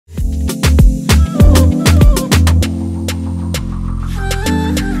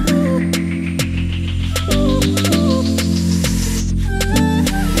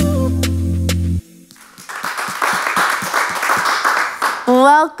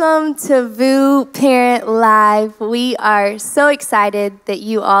Welcome to VOUS Parent Live. We are so excited that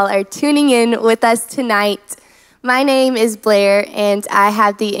you all are tuning in with us tonight. My name is Blair, and I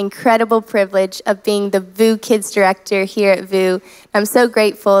have the incredible privilege of being the VOUS Kids Director here at VOUS. I'm so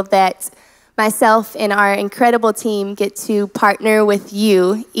grateful that myself and our incredible team get to partner with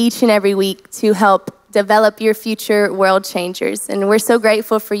you each and every week to help develop your future world changers. And we're so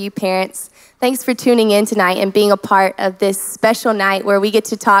grateful for you parents. Thanks for tuning in tonight and being a part of this special night where we get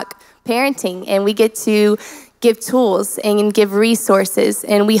to talk parenting and we get to give tools and give resources.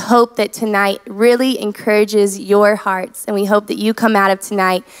 And we hope that tonight really encourages your hearts. And we hope that you come out of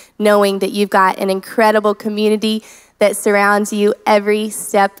tonight knowing that you've got an incredible community that surrounds you every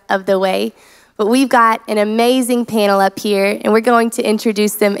step of the way. But we've got an amazing panel up here, and we're going to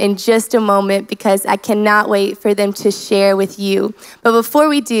introduce them in just a moment because I cannot wait for them to share with you. But before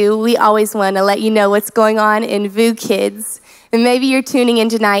we do, we always want to let you know what's going on in VOUS Kids. And maybe you're tuning in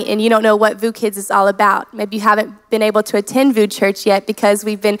tonight and you don't know what VOUS Kids is all about. Maybe you haven't been able to attend VOUS Church yet because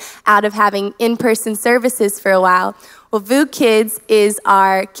we've been out of having in-person services for a while. Well, VOUS Kids is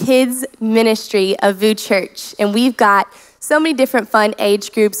our kids ministry of VOUS Church, and we've got so many different fun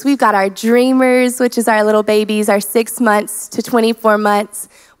age groups. We've got our dreamers, which is our little babies, our 6 months to 24 months.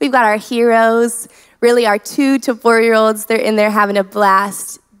 We've got our heroes, really our 2 to 4-year-olds. They're in there having a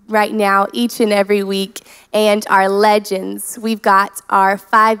blast right now, each and every week. And our legends, we've got our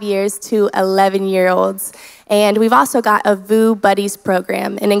 5 years to 11-year-olds. And we've also got a VOUS Buddies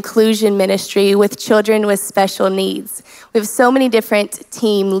program, an inclusion ministry with children with special needs. We have so many different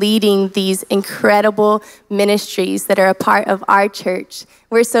teams leading these incredible ministries that are a part of our church.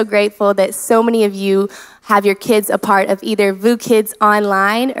 We're so grateful that so many of you have your kids a part of either VOUS Kids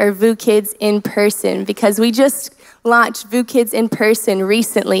Online or VOUS Kids in person, because we just launched VOUS Kids in person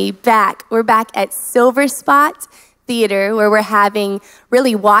recently. We're back at Silver Spot Theater, where we're having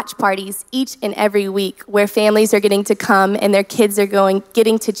really watch parties each and every week, where families are getting to come and their kids are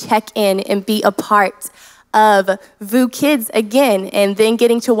getting to check in and be a part of VOUS Kids again, and then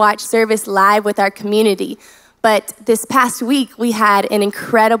getting to watch service live with our community. But this past week, we had an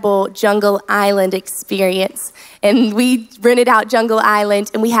incredible Jungle Island experience. And we rented out Jungle Island,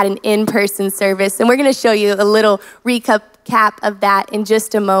 and we had an in-person service. And we're going to show you a little recap of that in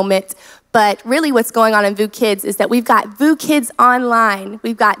just a moment. But really what's going on in VOUS Kids is that we've got VOUS Kids Online.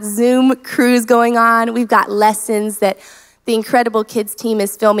 We've got Zoom crews going on. We've got lessons that the incredible kids team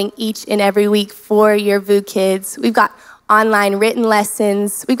is filming each and every week for your VOUS Kids. We've got online written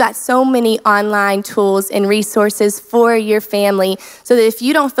lessons. We've got so many online tools and resources for your family so that if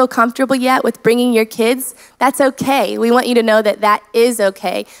you don't feel comfortable yet with bringing your kids, that's okay. We want you to know that that is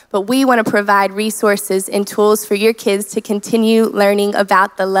okay, but we want to provide resources and tools for your kids to continue learning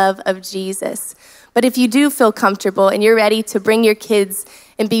about the love of Jesus. But if you do feel comfortable and you're ready to bring your kids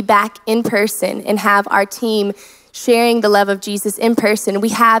and be back in person and have our team sharing the love of Jesus in person, we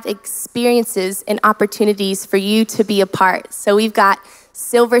have experiences and opportunities for you to be a part. So we've got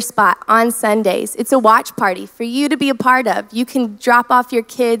Silver Spot on Sundays. It's a watch party for you to be a part of. You can drop off your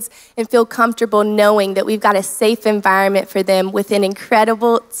kids and feel comfortable knowing that we've got a safe environment for them with an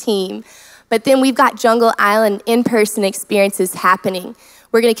incredible team. But then we've got Jungle Island in-person experiences happening.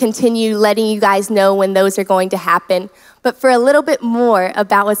 We're going to continue letting you guys know when those are going to happen. But for a little bit more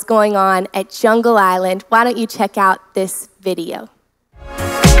about what's going on at Jungle Island, why don't you check out this video?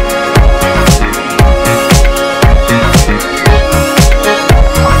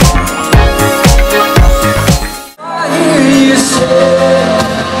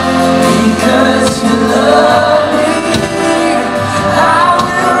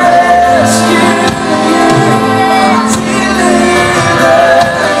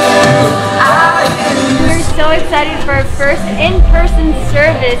 For our first in-person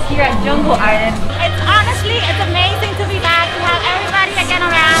service here at Jungle Island. It's amazing to be back, to have everybody again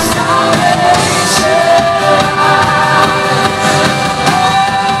around.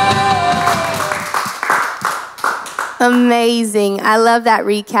 Amazing. I love that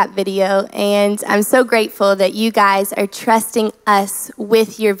recap video, and I'm so grateful that you guys are trusting us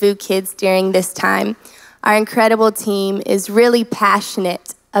with your VOUS Kids during this time. Our incredible team is really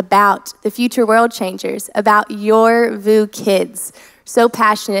passionate about the future world changers, about your VOUS Kids. So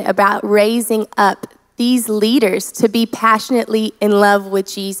passionate about raising up these leaders to be passionately in love with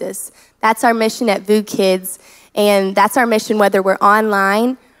Jesus. That's our mission at VOUS Kids, and that's our mission whether we're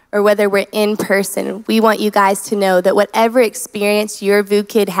online or whether we're in person. We want you guys to know that whatever experience your VOUS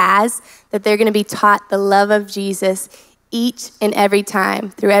Kid has, that they're gonna be taught the love of Jesus each and every time,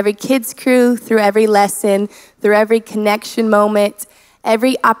 through every kids crew, through every lesson, through every connection moment.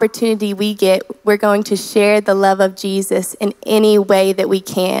 Every opportunity we get, we're going to share the love of Jesus in any way that we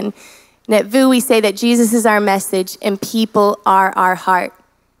can. And at VOUS, we say that Jesus is our message and people are our heart.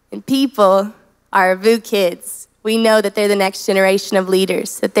 And people are VOUS kids. We know that they're the next generation of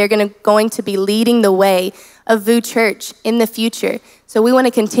leaders, that they're going to be leading the way of VOUS Church in the future. So we want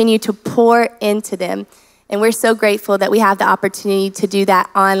to continue to pour into them. And we're so grateful that we have the opportunity to do that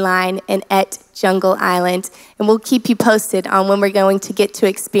online and at Jungle Island. And we'll keep you posted on when we're going to get to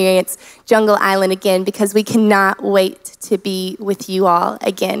experience Jungle Island again, because we cannot wait to be with you all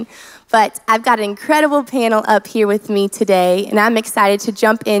again. But I've got an incredible panel up here with me today, and I'm excited to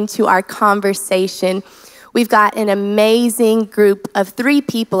jump into our conversation. We've got an amazing group of 3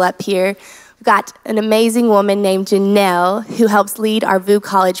 people up here. We've got an amazing woman named Janelle, who helps lead our VOUS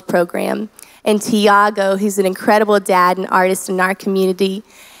College program, and Tiago, who's an incredible dad and artist in our community.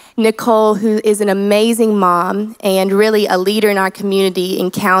 Nicole, who is an amazing mom and really a leader in our community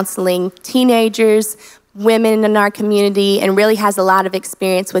in counseling teenagers, women in our community, and really has a lot of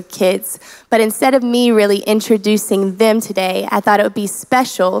experience with kids. But instead of me really introducing them today, I thought it would be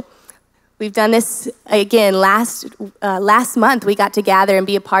special. We've done this again last month. We got to gather and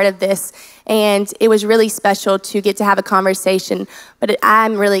be a part of this, and it was really special to get to have a conversation. But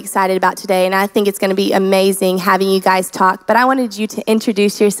I'm really excited about today, and I think it's going to be amazing having you guys talk. But I wanted you to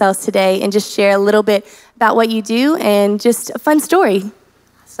introduce yourselves today and just share a little bit about what you do and just a fun story.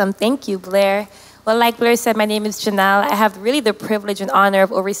 Awesome. Thank you, Blair. Well, like Blair said, my name is Janelle. I have really the privilege and honor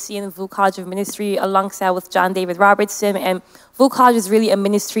of overseeing VOUS College of Ministry alongside with John David Robertson. And VOUS College is really a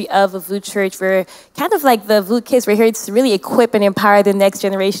ministry of a VOUS church. We're kind of like the VOUS kids. We're here to really equip and empower the next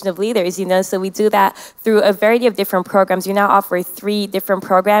generation of leaders, you know. So we do that through a variety of different programs. We now offer 3 different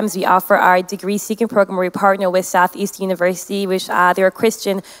programs. We offer our degree-seeking program where we partner with Southeast University, which they're a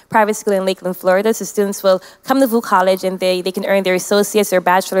Christian private school in Lakeland, Florida. So students will come to VOUS College and they can earn their associates, their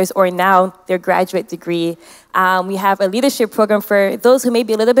bachelor's, or now their graduate degree. We have a leadership program for those who may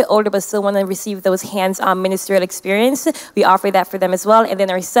be a little bit older but still want to receive those hands-on ministerial experience. We offer that for them as well. And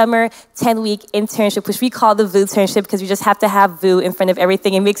then our summer 10-week internship, which we call the VOUS internship because we just have to have VOUS in front of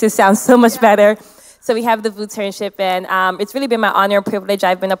everything. It makes it sound so much better. So we have the VOUS internship, and it's really been my honor and privilege.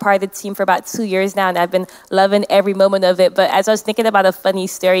 I've been a part of the team for about 2 years now, and I've been loving every moment of it. But as I was thinking about a funny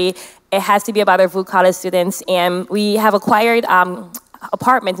story, it has to be about our VOUS college students. And we have acquired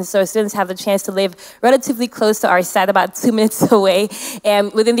apartments, and so students have the chance to live relatively close to our site, about 2 minutes away.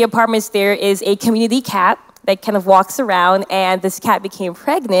 And within the apartments, there is a community cat that kind of walks around, and this cat became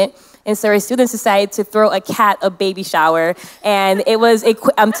pregnant. And so our students decided to throw a cat a baby shower. And it was,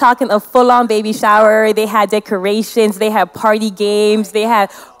 I'm talking a full-on baby shower. They had decorations, they had party games, they had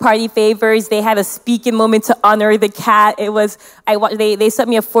party favors, they had a speaking moment to honor the cat. It was, they sent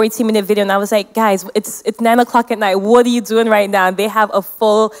me a 14-minute video, and I was like, guys, it's 9 o'clock at night. What are you doing right now? And they have a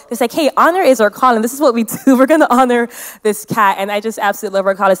full, it's like, hey, honor is our calling. This is what we do. We're going to honor this cat. And I just absolutely love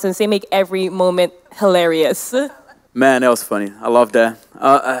our college students. They make every moment hilarious. Man, that was funny. I love that.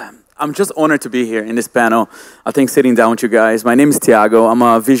 I'm just honored to be here in this panel. I think sitting down with you guys. My name is Tiago. I'm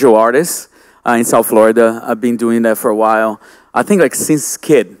a visual artist in South Florida. I've been doing that for a while. I think like since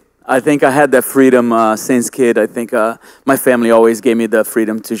kid. I think I had that freedom since kid. I think my family always gave me the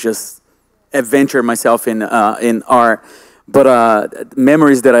freedom to just adventure myself in art. But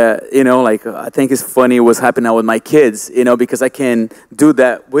memories that I think is funny what's happening now with my kids, because I can do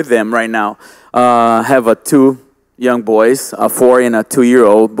that with them right now. I have 2 young boys, a 4 and a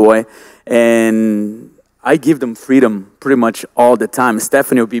 2-year-old boy, and I give them freedom pretty much all the time.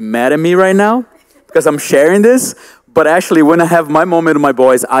 Stephanie will be mad at me right now because I'm sharing this, but actually when I have my moment with my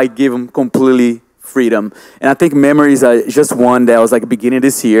boys, I give them completely freedom. And I think memories are just one that was like beginning of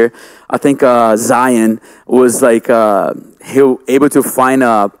this year. I think Zion was like able to find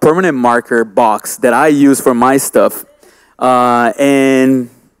a permanent marker box that I use for my stuff, and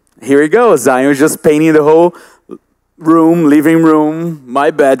here he goes. Zion was just painting the whole room, living room, my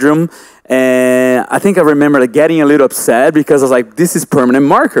bedroom, and I think I remember like getting a little upset because I was like, this is permanent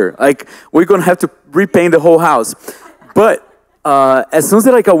marker. Like, we're going to have to repaint the whole house. But as soon as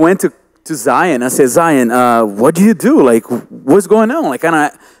like I went to Zion, I said, Zion, what do you do? Like, what's going on? Like, kind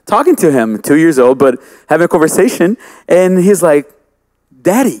of talking to him, 2 years old, but having a conversation, and he's like,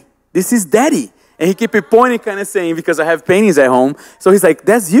 Daddy, this is Daddy. And he kept pointing, kind of saying, because I have paintings at home. So he's like,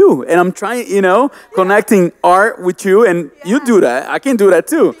 that's you. And I'm trying, connecting art with you. And you do that. I can do that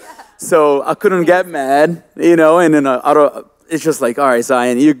too. So I couldn't get mad, and then it's just like, all right,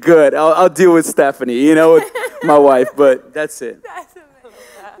 Zion, you're good. I'll deal with Stephanie, with my wife. But that's it.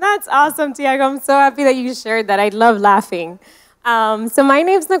 That's awesome, Tiago. I'm so happy that you shared that. I love laughing. So my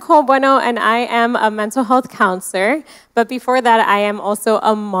name's Nicole Bueno, and I am a mental health counselor. But before that, I am also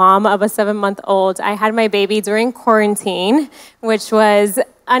a mom of a 7-month-old. I had my baby during quarantine, which was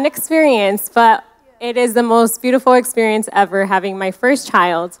an experience, but it is the most beautiful experience ever having my first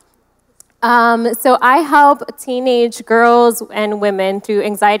child. So I help teenage girls and women through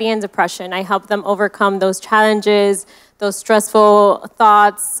anxiety and depression. I help them overcome those challenges, those stressful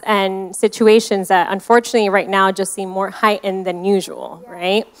thoughts and situations that unfortunately right now just seem more heightened than usual,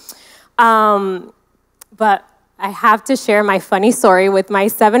 right? But I have to share my funny story with my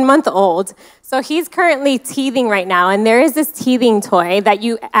 7-month-old. So he's currently teething right now, and there is this teething toy that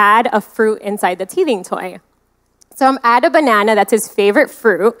you add a fruit inside the teething toy. So I'm at a banana, that's his favorite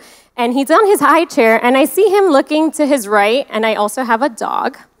fruit, and he's on his high chair, and I see him looking to his right, and I also have a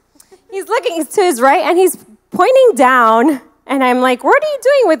dog. He's looking to his right, and he's pointing down, and I'm like, what are you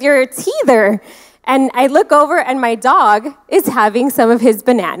doing with your teether? And I look over, and my dog is having some of his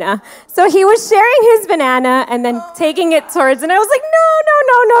banana. So he was sharing his banana and then taking it towards, and I was like, no.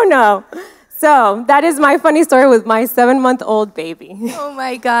 So that is my funny story with my 7-month-old baby. Oh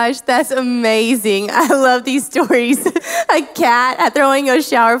my gosh, that's amazing. I love these stories. A cat, throwing a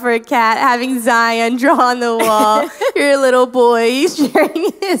shower for a cat, having Zion draw on the wall. Your little boy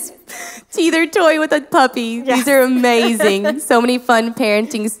sharing his teether toy with a puppy. Yes. These are amazing. So many fun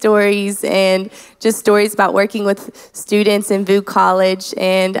parenting stories and just stories about working with students in VOUS College.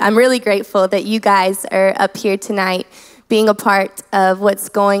 And I'm really grateful that you guys are up here tonight being a part of what's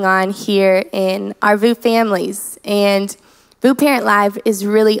going on here in our VOUS families. And VOUS Parent Live is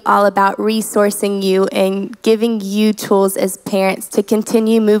really all about resourcing you and giving you tools as parents to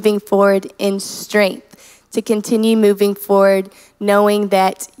continue moving forward in strength, to continue moving forward knowing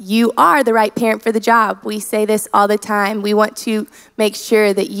that you are the right parent for the job. We say this all the time. We want to make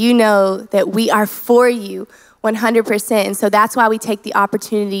sure that you know that we are for you 100%. And so that's why we take the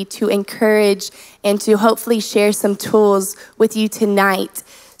opportunity to encourage and to hopefully share some tools with you tonight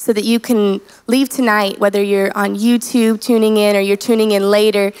so that you can leave tonight, whether you're on YouTube tuning in or you're tuning in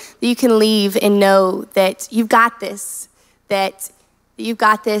later, that you can leave and know that you've got this, that you've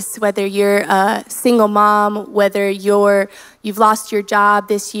got this, whether you're a single mom, whether you've lost your job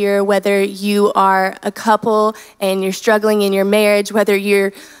this year, whether you are a couple and you're struggling in your marriage, whether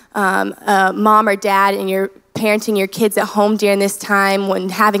you're a mom or dad and you're parenting your kids at home during this time, when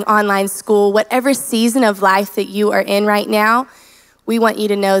having online school, whatever season of life that you are in right now, we want you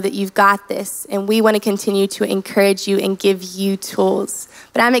to know that you've got this, and we want to continue to encourage you and give you tools.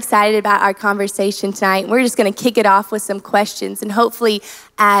 But I'm excited about our conversation tonight. We're just going to kick it off with some questions, and hopefully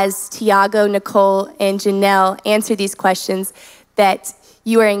as Tiago, Nicole, and Janelle answer these questions, that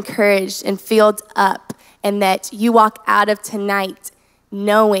you are encouraged and filled up, and that you walk out of tonight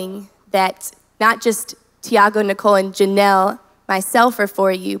knowing that not just Tiago, Nicole, and Janelle, myself are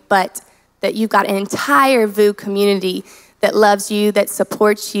for you, but that you've got an entire VOUS community that loves you, that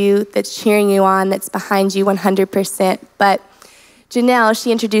supports you, that's cheering you on, that's behind you 100%. But Janelle,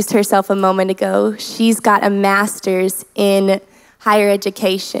 she introduced herself a moment ago. She's got a master's in higher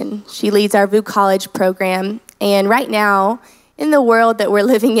education. She leads our VOUS College program. And right now, in the world that we're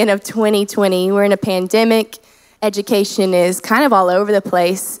living in of 2020, we're in a pandemic. Education is kind of all over the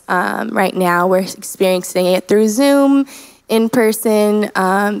place right now. We're experiencing it through Zoom, in-person,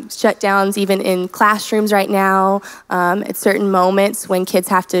 shutdowns even in classrooms right now at certain moments when kids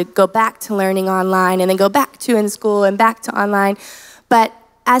have to go back to learning online and then go back to in school and back to online. But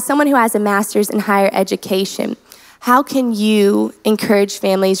as someone who has a master's in higher education, how can you encourage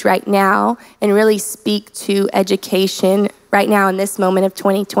families right now and really speak to education right now in this moment of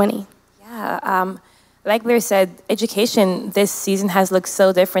 2020? Yeah, like Blair said, education this season has looked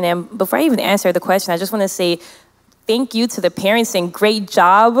so different. And before I even answer the question, I just want to say thank you to the parents and great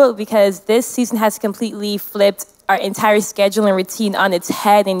job, because this season has completely flipped our entire schedule and routine on its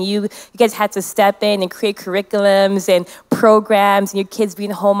head. And you guys had to step in and create curriculums and programs, and your kids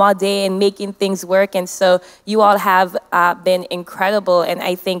being home all day and making things work. And so you all have been incredible. And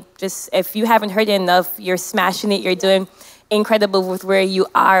I think just if you haven't heard it enough, you're smashing it. You're doing incredible with where you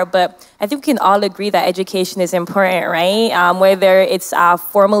are. But I think we can all agree that education is important, right? Whether it's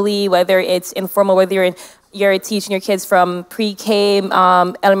formally, whether it's informal, whether you're teaching your kids from pre-K,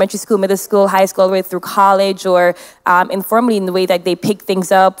 elementary school, middle school, high school, all the way through college, or informally in the way that they pick things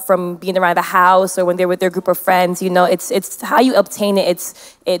up from being around the house or when they're with their group of friends. You know, it's how you obtain it.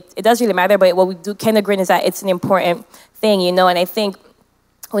 It doesn't really matter, but what we can agree is that it's an important thing, you know. And I think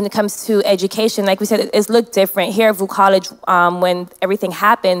when it comes to education, like we said, it's looked different. Here at VOUS College, when everything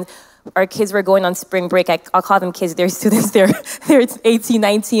happened, our kids were going on spring break. I'll call them kids, they're students, they're 18,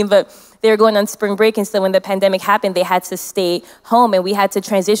 19, but they were going on spring break, and so when the pandemic happened, they had to stay home, and we had to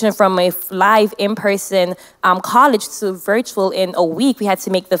transition from a live in-person college to virtual in a week. We had to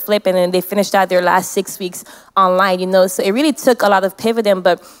make the flip, and then they finished out their last 6 weeks online, you know. So it really took a lot of pivoting,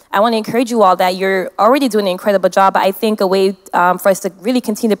 but I want to encourage you all that you're already doing an incredible job. I think a way for us to really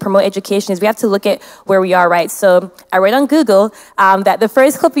continue to promote education is we have to look at where we are, right? So I read on Google that the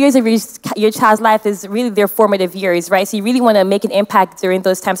first couple years of your child's life is really their formative years, right? So you really want to make an impact during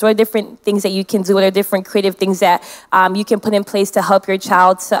those times. What are different things that you can do? What are different creative things that you can put in place to help your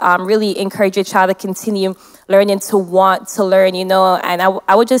child, to really encourage your child to continue learning, to want to learn, you know? And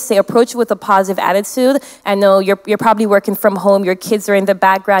I would just say approach it with a positive attitude. I know you're probably working from home, your kids are in the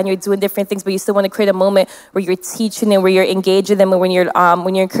background, you're doing different things, but you still want to create a moment where you're teaching them, where you're engaging them, and when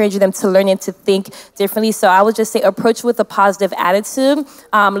you're encouraging them to learn and to think differently. So I would just say approach it with a positive attitude.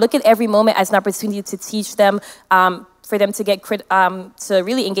 Look at every moment as an opportunity to teach them, for them to get to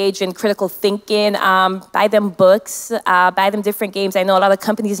really engage in critical thinking. Buy them books, buy them different games. I know a lot of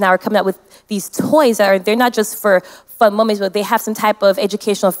companies now are coming out with these toys that they're not just for fun moments, but they have some type of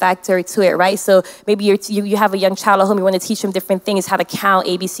educational factor to it, right? So maybe you have a young child at home, you want to teach them different things, how to count,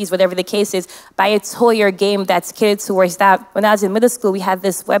 ABCs, whatever the case is. Buy a toy or a game that's catered towards that. When I was in middle school, we had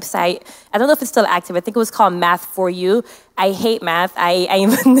this website. I don't know if it's still active. I think it was called Math for You. I hate math. I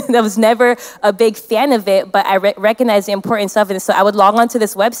was never a big fan of it, but I recognize the importance of it. And so I would log on to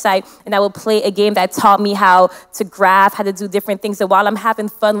this website and I would play a game that taught me how to graph, how to do different things. So while I'm having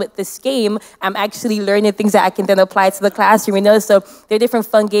fun with this game, I'm actually learning things that I can then apply to the classroom, you know? So there are different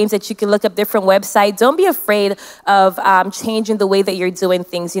fun games that you can look up, different websites. Don't be afraid of changing the way that you're doing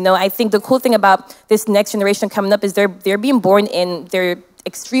things, you know? I think the cool thing about this next generation coming up is they're being born in, they're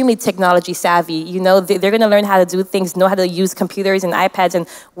extremely technology savvy, you know, they're going to learn how to do things, know how to use computers and iPads, and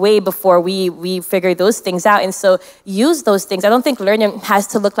way before we figure those things out. And so use those things. I don't think learning has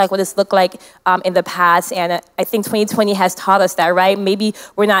to look like what it's looked like in the past. And I think 2020 has taught us that, right? Maybe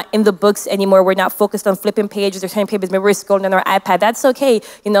we're not in the books anymore. We're not focused on flipping pages or turning pages. Maybe we're scrolling on our iPad. That's okay.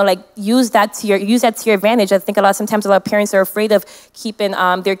 You know, like use that to your advantage. I think sometimes a lot of parents are afraid of keeping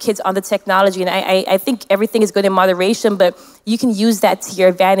their kids on the technology. And I think everything is good in moderation, but you can use that to your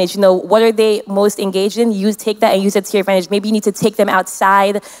advantage. You know, what are they most engaged in? Take that and use it to your advantage. Maybe you need to take them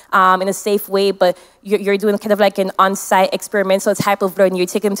outside in a safe way, but you're doing kind of like an on-site experimental type of learning. You're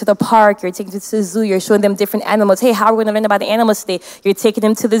taking them to the park, you're taking them to the zoo, you're showing them different animals. Hey, how are we going to learn about the animals today? You're taking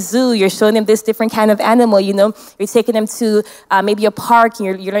them to the zoo, you're showing them this different kind of animal, you know? You're taking them to maybe a park,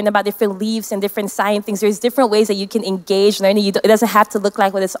 and you're learning about different leaves and different science things. There's different ways that you can engage learning. It doesn't have to look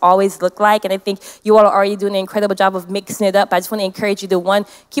like what it's always looked like, and I think you all are already doing an incredible job of mixing it up. I just want to encourage you to, one,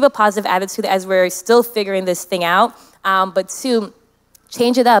 keep a positive attitude as we're still figuring this thing out, but two,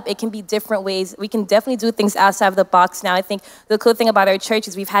 change it up. It can be different ways. We can definitely do things outside of the box now. I think the cool thing about our church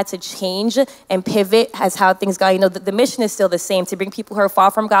is we've had to change and pivot as how things go. You know, the mission is still the same, to bring people who are far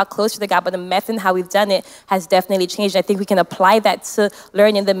from God closer to God, but the method and how we've done it has definitely changed. I think we can apply that to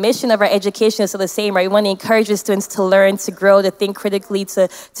learning. The mission of our education is still the same, right? We want to encourage the students to learn, to grow, to think critically, to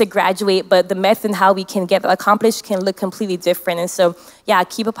graduate, but the method and how we can get that accomplished can look completely different. And so, yeah,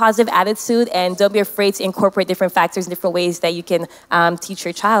 keep a positive attitude and don't be afraid to incorporate different factors and different ways that you can teach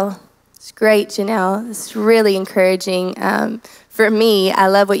your child. It's great, Janelle. It's really encouraging. For me, I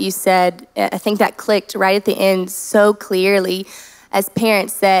love what you said. I think that clicked right at the end so clearly as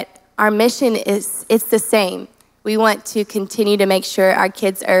parents, that our mission it's the same. We want to continue to make sure our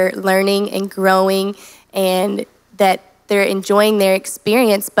kids are learning and growing and that they're enjoying their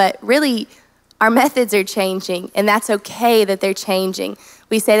experience, but really our methods are changing, and that's okay that they're changing.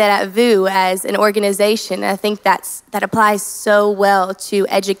 We say that at VOUS as an organization, and I think that applies so well to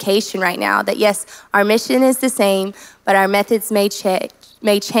education right now, that yes, our mission is the same, but our methods may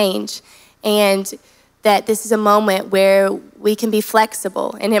change, and that this is a moment where we can be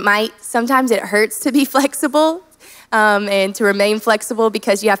flexible. And sometimes it hurts to be flexible and to remain flexible,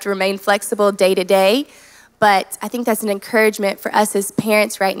 because you have to remain flexible day to day. But I think that's an encouragement for us as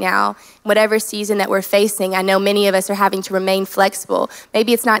parents right now, whatever season that we're facing. I know many of us are having to remain flexible.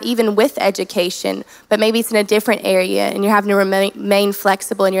 Maybe it's not even with education, but maybe it's in a different area and you're having to remain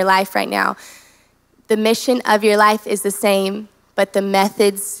flexible in your life right now. The mission of your life is the same, but the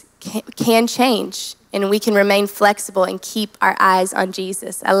methods can change, and we can remain flexible and keep our eyes on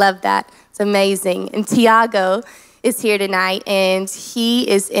Jesus. I love that. It's amazing. And Tiago is here tonight, and he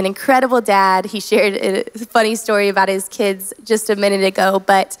is an incredible dad. He shared a funny story about his kids just a minute ago,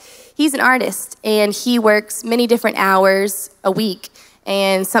 but he's an artist, and he works many different hours a week,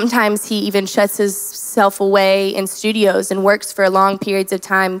 and sometimes he even shuts himself away in studios and works for long periods of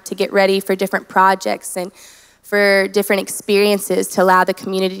time to get ready for different projects. And for different experiences to allow the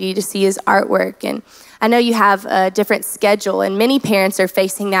community to see his artwork. And I know you have a different schedule, and many parents are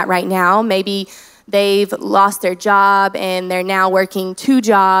facing that right now. Maybe they've lost their job and they're now working 2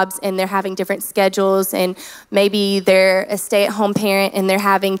 jobs and they're having different schedules, and maybe they're a stay-at-home parent and they're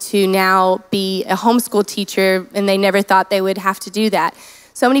having to now be a homeschool teacher and they never thought they would have to do that.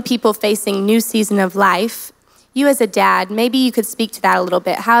 So many people facing new season of life. You as a dad, maybe you could speak to that a little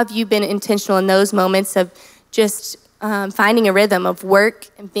bit. How have you been intentional in those moments of just finding a rhythm of work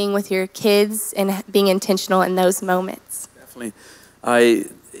and being with your kids and being intentional in those moments? Definitely.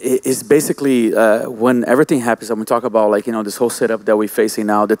 It's basically when everything happens, and we talk about like, you know, this whole setup that we're facing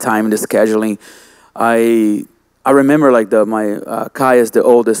now, the time, the scheduling. I remember like Kaya is the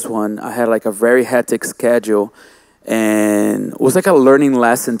oldest one. I had like a very hectic schedule, and it was like a learning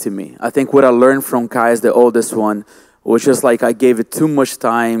lesson to me. I think what I learned from Kaya is the oldest one was just like I gave it too much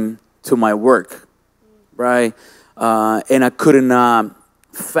time to my work, right? And I couldn't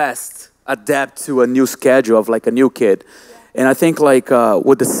adapt to a new schedule of like a new kid. And I think like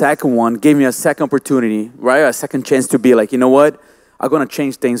with the second one, gave me a second opportunity, right? A second chance to be like, you know what? I'm gonna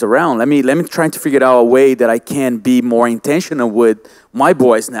change things around. Let me try to figure out a way that I can be more intentional with my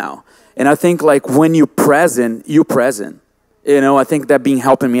boys now. And I think like when you're present. You know, I think that been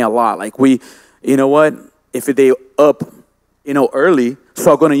helping me a lot. Like you know what? If they up, you know, early,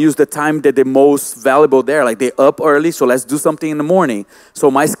 so I'm gonna use the time that the most valuable there. Like they up early, so let's do something in the morning. So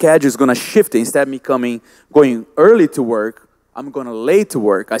my schedule is gonna shift. Instead of me going early to work, I'm gonna late to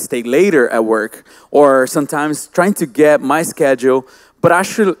work. I stay later at work, or sometimes trying to get my schedule, but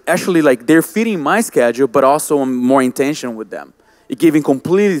actually like they're fitting my schedule, but also I'm more intentional with them. Giving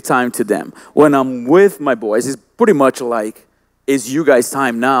completely time to them. When I'm with my boys, it's pretty much like, it's you guys'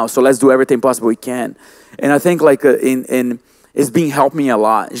 time now, so let's do everything possible we can. And I think like it's been helping me a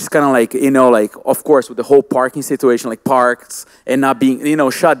lot. It's just kind of like, you know, like, of course, with the whole parking situation, like parks and not being, you know,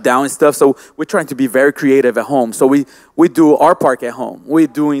 shut down and stuff. So we're trying to be very creative at home. So we do our park at home. We're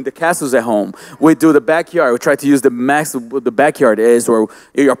doing the castles at home. We do the backyard. We try to use the max of what the backyard is, or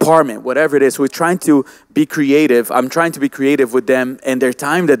your apartment, whatever it is. We're trying to be creative. I'm trying to be creative with them and their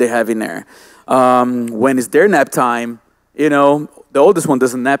time that they have in there. When it's their nap time, you know, the oldest one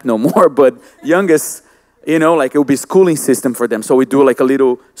doesn't nap no more, but youngest, you know, like it will be schooling system for them. So we do like a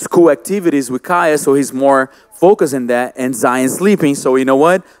little school activities with Kaya, so he's more focused in that, and Zion sleeping. So you know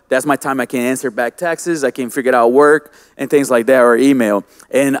what? That's my time. I can answer back texts. I can figure out work and things like that, or email.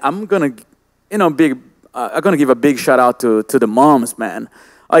 And I'm gonna, you know, I'm gonna give a big shout out to the moms, man.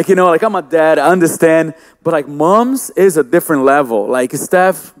 Like, you know, like I'm a dad, I understand, but like moms is a different level. Like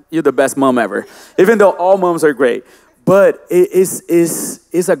Steph, you're the best mom ever, even though all moms are great. But it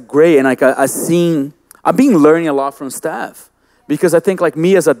is a great, and like I've been learning a lot from Steph, because I think like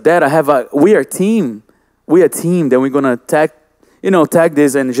me as a dad, we are a team. We're a team. Then we're gonna tag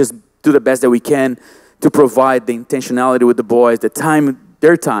this and just do the best that we can to provide the intentionality with the boys, their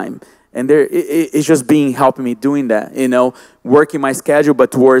time, and it's just been helping me doing that. You know, working my schedule,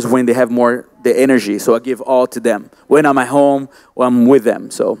 but towards when they have more the energy. So I give all to them when I'm at home, or I'm with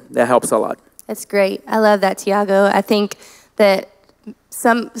them. So that helps a lot. That's great. I love that, Tiago. I think that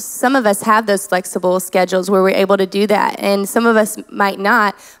some of us have those flexible schedules where we're able to do that, and some of us might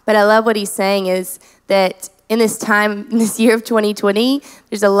not. But I love what he's saying is that in this time, in this year of 2020,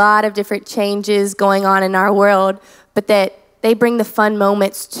 there's a lot of different changes going on in our world, but that they bring the fun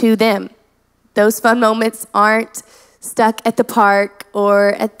moments to them. Those fun moments aren't stuck at the park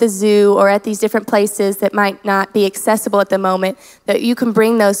or at the zoo or at these different places that might not be accessible at the moment, that you can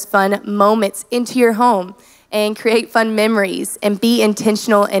bring those fun moments into your home and create fun memories and be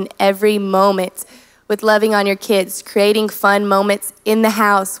intentional in every moment with loving on your kids, creating fun moments in the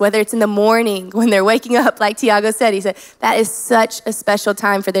house, whether it's in the morning when they're waking up, like Tiago said. He said that is such a special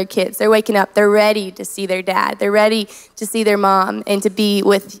time for their kids. They're waking up, they're ready to see their dad, they're ready to see their mom and to be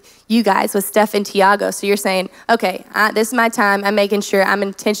with you guys, with Steph and Tiago. So you're saying, okay, this is my time. I'm making sure I'm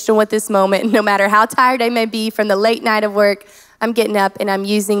intentional with this moment. No matter how tired I may be from the late night of work, I'm getting up and I'm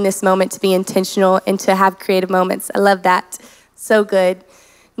using this moment to be intentional and to have creative moments. I love that. So good.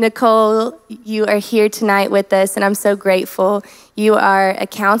 Nicole, you are here tonight with us, and I'm so grateful. You are a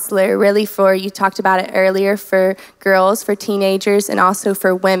counselor, really, you talked about it earlier, for girls, for teenagers, and also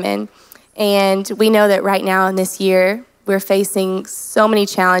for women. And we know that right now in this year, we're facing so many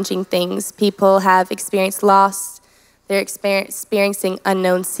challenging things. People have experienced loss. They're experiencing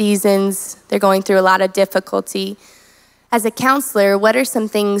unknown seasons. They're going through a lot of difficulty. As a counselor, what are some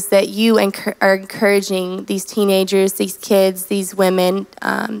things that you are encouraging these teenagers, these kids, these women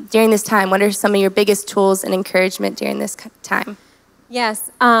during this time? What are some of your biggest tools and encouragement during this time?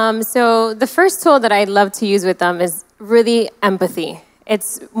 Yes. So the first tool that I love to use with them is really empathy.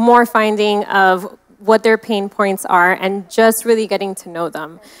 It's more finding of what their pain points are and just really getting to know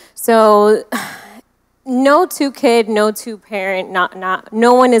them. So no two kid, no two parent,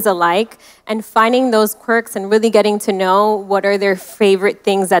 no one is alike, and finding those quirks and really getting to know what are their favorite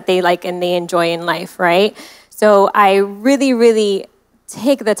things that they like and they enjoy in life, right? So I really, really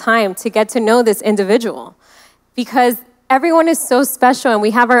take the time to get to know this individual because everyone is so special and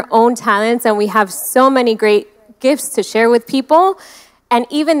we have our own talents and we have so many great gifts to share with people. And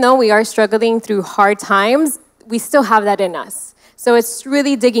even though we are struggling through hard times, we still have that in us. So it's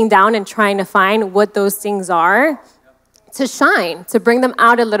really digging down and trying to find what those things are to shine, to bring them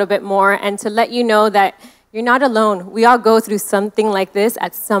out a little bit more and to let you know that you're not alone. We all go through something like this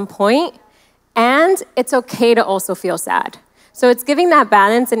at some point, and it's okay to also feel sad. So it's giving that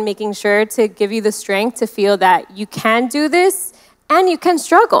balance and making sure to give you the strength to feel that you can do this and you can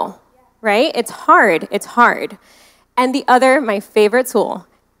struggle, right? It's hard. And the other, my favorite tool,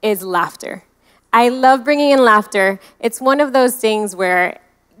 is laughter. I love bringing in laughter. It's one of those things where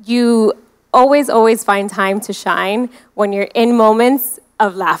you always find time to shine when you're in moments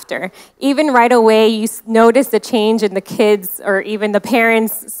of laughter. Even right away, you notice the change in the kids or even the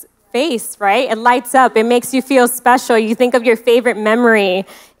parents' face, right? It lights up. It makes you feel special. You think of your favorite memory.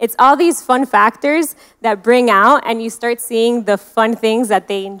 It's all these fun factors that bring out and you start seeing the fun things that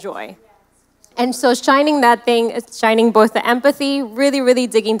they enjoy. And so shining that thing, shining both the empathy, really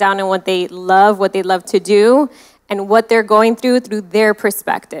digging down on what they love to do, and what they're going through their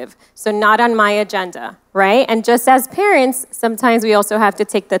perspective. So not on my agenda, right? And just as parents, sometimes we also have to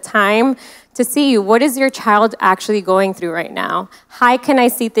take the time to see what is your child actually going through right now? How can I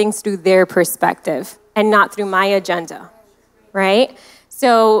see things through their perspective and not through my agenda, right?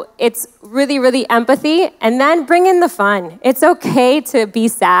 So it's really empathy, and then bring in the fun. It's okay to be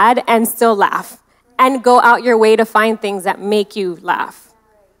sad and still laugh and go out your way to find things that make you laugh.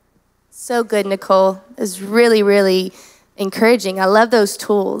 So good, Nicole. It was really encouraging. I love those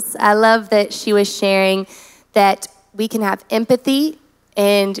tools. I love that she was sharing that we can have empathy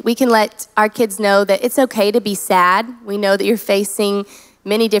and we can let our kids know that it's okay to be sad. We know that you're facing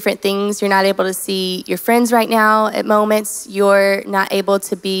many different things. You're not able to see your friends right now at moments. You're not able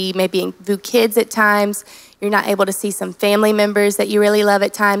to be maybe in VOUS Kids at times. You're not able to see some family members that you really love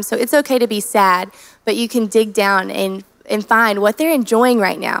at times. So it's okay to be sad, but you can dig down and find what they're enjoying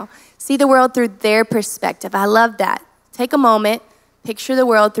right now. See the world through their perspective. I love that. Take a moment, picture the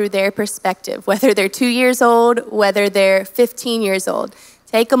world through their perspective, whether they're 2 years old, whether they're 15 years old.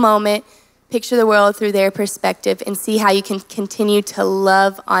 Take a moment, picture the world through their perspective and see how you can continue to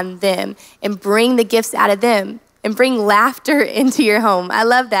love on them and bring the gifts out of them and bring laughter into your home. I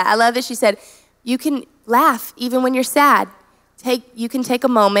love that. I love that she said, you can laugh even when you're sad. You can take a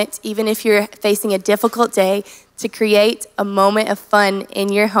moment, even if you're facing a difficult day, to create a moment of fun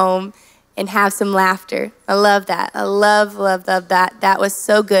in your home and have some laughter. I love that. I love that. That was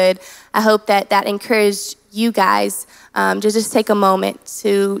so good. I hope that encouraged you guys to just take a moment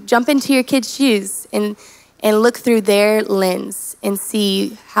to jump into your kids' shoes and look through their lens and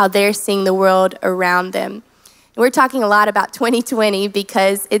see how they're seeing the world around them. And we're talking a lot about 2020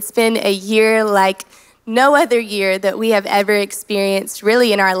 because it's been a year like no other year that we have ever experienced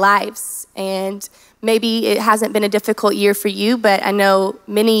really in our lives. And maybe it hasn't been a difficult year for you, but I know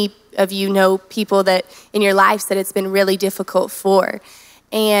many of you know people that in your lives that it's been really difficult for.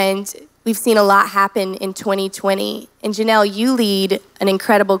 And we've seen a lot happen in 2020. And Janelle, you lead an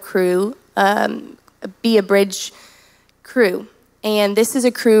incredible crew, Be a Bridge crew. And this is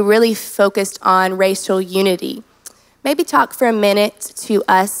a crew really focused on racial unity. Maybe talk for a minute to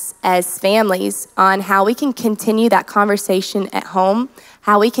us as families on how we can continue that conversation at home,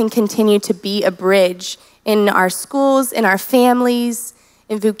 how we can continue to be a bridge in our schools, in our families,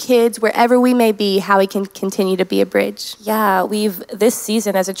 in VOUS Kids, wherever we may be, how we can continue to be a bridge. Yeah, this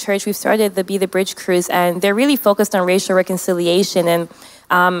season as a church, we've started the Be the Bridge cruise, and they're really focused on racial reconciliation. And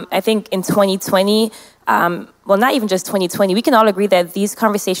I think in 2020, well, not even just 2020, we can all agree that these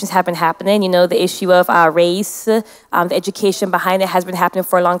conversations have been happening. You know, the issue of race, the education behind it has been happening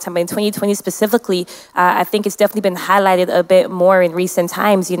for a long time. But in 2020 specifically, I think it's definitely been highlighted a bit more in recent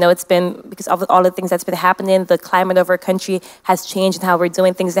times. You know, it's been because of all the things that's been happening, the climate of our country has changed and how we're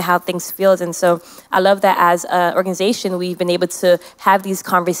doing things and how things feel. And so I love that as an organization, we've been able to have these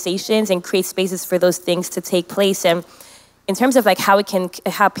conversations and create spaces for those things to take place. And in terms of like how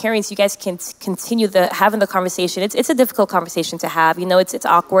parents, you guys can continue having the conversation. It's a difficult conversation to have. You know, it's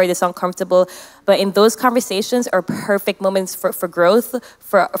awkward, it's uncomfortable, but in those conversations are perfect moments for growth,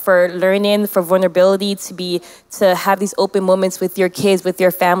 for learning, for vulnerability, to have these open moments with your kids, with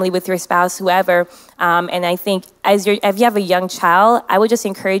your family, with your spouse, whoever. And I think if you have a young child, I would just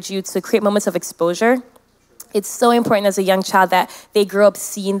encourage you to create moments of exposure. It's so important as a young child that they grow up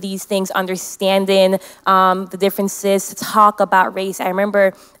seeing these things, understanding the differences, to talk about race. I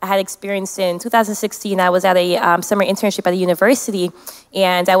remember I had experience in 2016. I was at a summer internship at a university,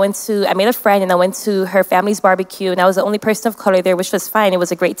 and I made a friend, and I went to her family's barbecue, and I was the only person of color there, which was fine. It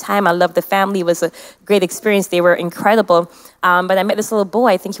was a great time. I loved the family. It was a great experience. They were incredible. But I met this little boy,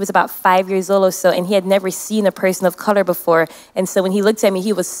 I think he was about 5 years old or so, and he had never seen a person of color before. And so when he looked at me,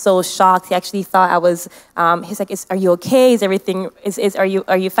 he was so shocked. He actually thought I was, he's like, are you okay? Is everything, are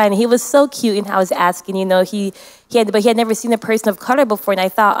you fine? And he was so cute, and I was asking, you know, but he had never seen a person of color before. And I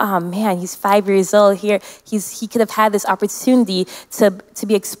thought, oh man, he's 5 years old here. He could have had this opportunity to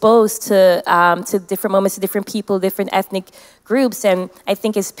be exposed to different moments, to different people, different ethnic groups. And I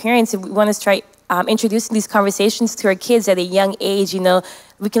think as parents, if we want to try introducing these conversations to our kids at a young age, you know,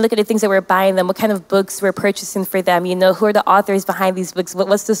 we can look at the things that we're buying them, what kind of books we're purchasing for them, you know, who are the authors behind these books,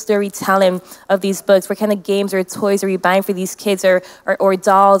 what's the storytelling of these books, what kind of games or toys are we buying for these kids, or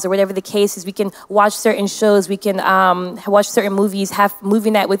dolls, or whatever the case is. We can watch certain shows, we can watch certain movies, have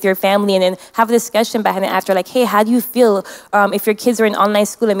movie night with your family, and then have a discussion behind it after, like, hey, how do you feel if your kids are in online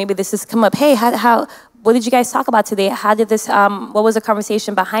school and maybe this has come up? Hey, what did you guys talk about today? How did this, what was the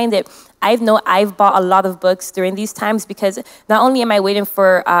conversation behind it? I've bought a lot of books during these times, because not only am I waiting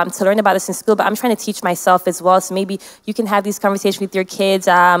for to learn about this in school, but I'm trying to teach myself as well. So maybe you can have these conversations with your kids.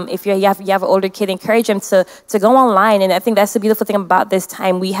 If you have an older kid, encourage them to go online. And I think that's the beautiful thing about this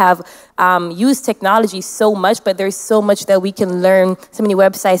time. We have used technology so much, but there's so much that we can learn, so many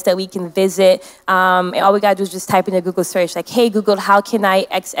websites that we can visit. And all we gotta do is just type in a Google search, like, hey, Google, how can I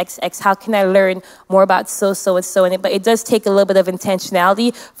XXX? How can I learn more about so and so? But it does take a little bit of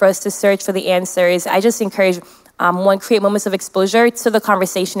intentionality for us to search for the answers. I just encourage create moments of exposure to the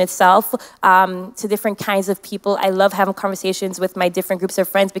conversation itself, to different kinds of people. I love having conversations with my different groups of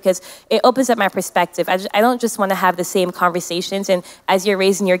friends, because it opens up my perspective. I don't just want to have the same conversations. And as you're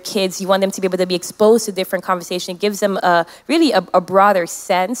raising your kids, you want them to be able to be exposed to different conversations. It gives them really a broader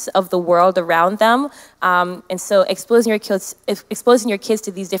sense of the world around them. And so exposing your kids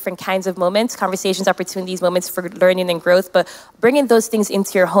to these different kinds of moments, conversations, opportunities, moments for learning and growth, but bringing those things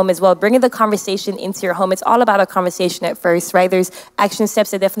into your home as well, bringing the conversation into your home. It's all about a conversation at first, right? There's action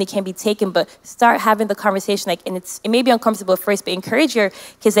steps that definitely can be taken, but start having the conversation, like, and it may be uncomfortable at first, but encourage your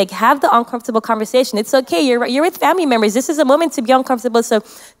kids, like, have the uncomfortable conversation. It's okay. You're with family members. This is a moment to be uncomfortable, so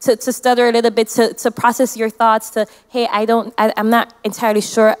to stutter a little bit, to process your thoughts, to, hey, I'm not entirely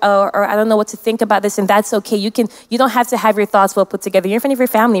sure, or I don't know what to think about this, and that's okay. You don't have to have your thoughts well put together. You're in front of your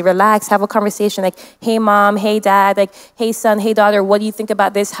family. Relax. Have a conversation, like, hey, mom, hey, dad, like, hey, son, hey, daughter, what do you think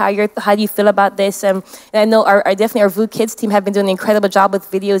about this? How do you feel about this? And I know definitely our VOUS Kids team have been doing an incredible job with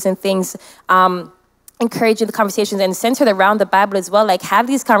videos and things, encouraging the conversations and centered around the Bible as well. Like, have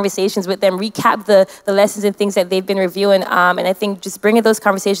these conversations with them, recap the lessons and things that they've been reviewing. And I think just bringing those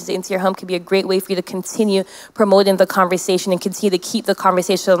conversations into your home can be a great way for you to continue promoting the conversation and continue to keep the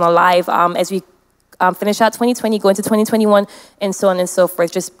conversation alive as we finish out 2020, go into 2021, and so on and so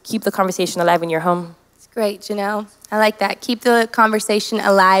forth. Just keep the conversation alive in your home. It's great, Janelle. I like that. Keep the conversation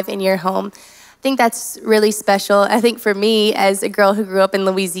alive in your home. I think that's really special. I think for me, as a girl who grew up in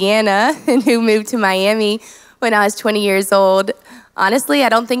Louisiana and who moved to Miami when I was 20 years old, honestly, I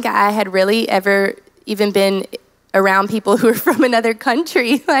don't think I had really ever even been around people who are from another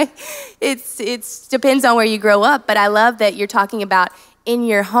country. Like, it's depends on where you grow up, but I love that you're talking about in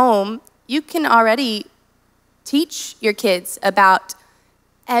your home. You can already teach your kids about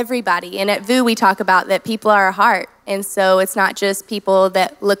everybody. And at VOUS, we talk about that people are our heart. And so it's not just people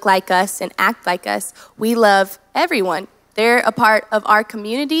that look like us and act like us. We love everyone. They're a part of our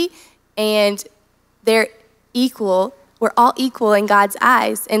community, and they're equal. We're all equal in God's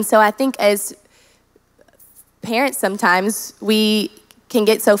eyes. And so I think as parents, sometimes we can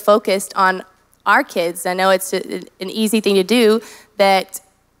get so focused on our kids. I know it's an easy thing to do, that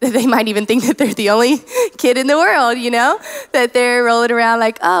they might even think that they're the only kid in the world, you know, that they're rolling around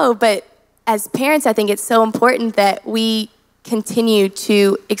like, oh, but as parents, I think it's so important that we continue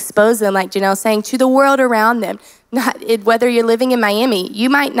to expose them, like Janelle's saying, to the world around them. Whether you're living in Miami, you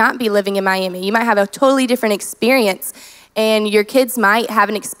might not be living in Miami. You might have a totally different experience, and your kids might have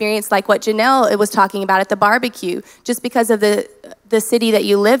an experience like what Janelle was talking about at the barbecue, just because of the city that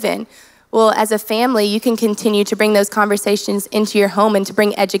you live in. Well, as a family, you can continue to bring those conversations into your home and to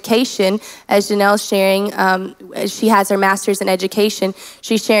bring education, as Janelle's sharing. She has her master's in education.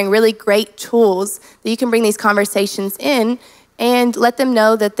 She's sharing really great tools that you can bring these conversations in and let them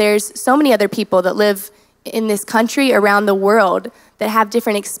know that there's so many other people that live in this country, around the world, that have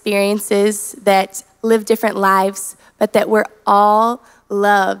different experiences, that live different lives, but that we're all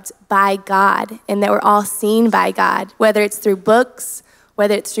loved by God and that we're all seen by God, whether it's through books,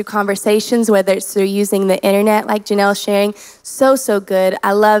 whether it's through conversations, whether it's through using the internet, like Janelle's sharing. So good.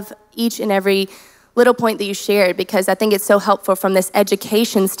 I love each and every little point that you shared because I think it's so helpful from this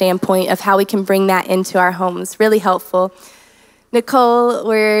education standpoint of how we can bring that into our homes. Really helpful. Nicole,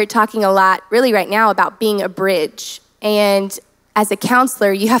 we're talking a lot really right now about being a bridge. And as a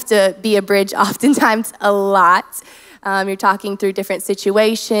counselor, you have to be a bridge oftentimes a lot. You're talking through different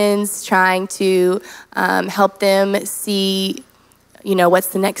situations, trying to help them see, what's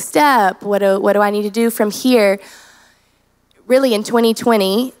the next step? What do I need to do from here? Really, in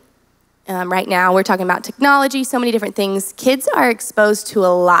 2020, right now, we're talking about technology, so many different things. Kids are exposed to a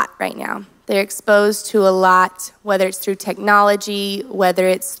lot right now. They're exposed to a lot, whether it's through technology, whether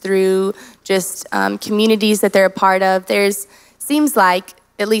it's through just communities that they're a part of. Seems like,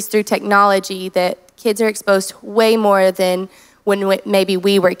 at least through technology, that kids are exposed way more than when maybe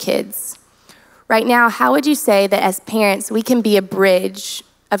we were kids. Right now, how would you say that as parents, we can be a bridge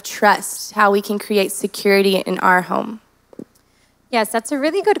of trust, how we can create security in our home? Yes, that's a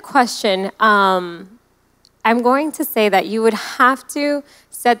really good question. I'm going to say that you would have to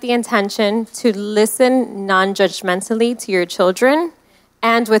set the intention to listen non-judgmentally to your children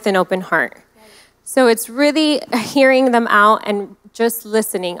and with an open heart. So it's really hearing them out and just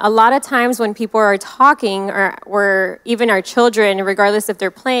listening. A lot of times when people are talking, or even our children, regardless if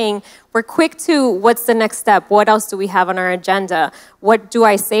they're playing, we're quick to what's the next step? What else do we have on our agenda? What do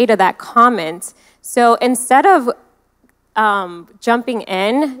I say to that comment? So instead of jumping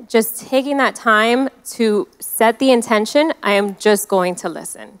in, just taking that time to set the intention, I am just going to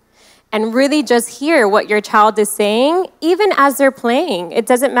listen. And really just hear what your child is saying, even as they're playing. It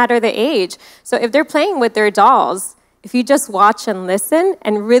doesn't matter the age. So if they're playing with their dolls, if you just watch and listen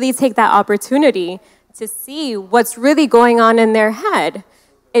and really take that opportunity to see what's really going on in their head,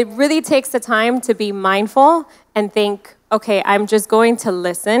 it really takes the time to be mindful and think, okay, I'm just going to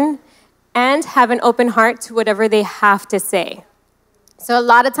listen and have an open heart to whatever they have to say. So a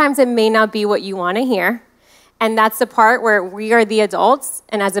lot of times it may not be what you want to hear. And that's the part where we are the adults.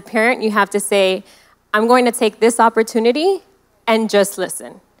 And as a parent, you have to say, I'm going to take this opportunity and just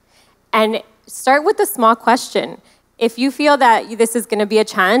listen. And start with a small question. If you feel that this is going to be a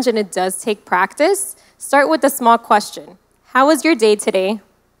challenge and it does take practice, start with a small question. How was your day today?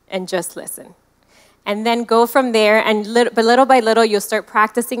 And just listen. And then go from there, and little by little, you'll start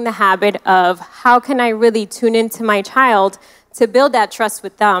practicing the habit of how can I really tune into my child to build that trust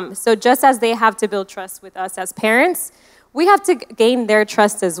with them. So just as they have to build trust with us as parents, we have to gain their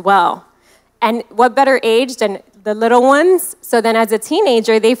trust as well. And what better age than the little ones? So then as a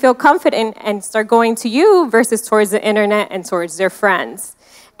teenager, they feel confident and start going to you versus towards the internet and towards their friends.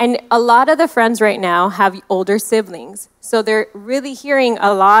 And a lot of the friends right now have older siblings. So they're really hearing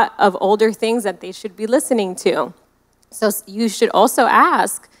a lot of older things that they should be listening to. So you should also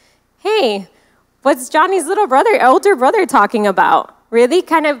ask, hey, what's Johnny's older brother talking about? Really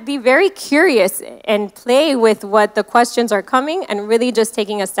kind of be very curious and play with what the questions are coming and really just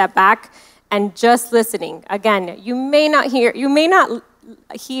taking a step back and just listening. Again, you may not hear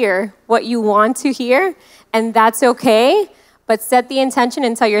what you want to hear, and that's okay. But set the intention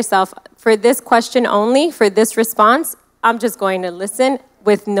and tell yourself, for this question only, for this response, I'm just going to listen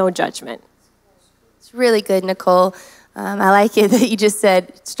with no judgment. It's really good, Nicole. I like it that you just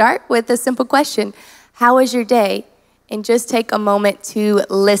said, start with a simple question. How was your day? And just take a moment to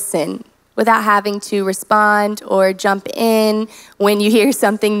listen without having to respond or jump in when you hear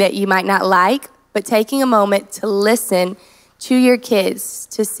something that you might not like, but taking a moment to listen to your kids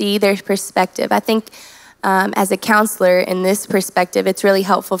to see their perspective. I think as a counselor in this perspective, it's really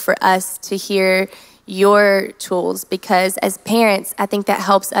helpful for us to hear your tools because as parents, I think that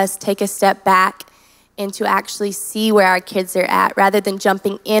helps us take a step back and to actually see where our kids are at rather than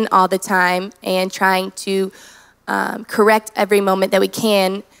jumping in all the time and trying to correct every moment that we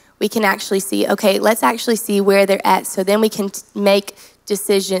can actually see, okay, let's actually see where they're at so then we can make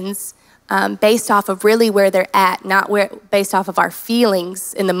decisions based off of really where they're at, not based off of our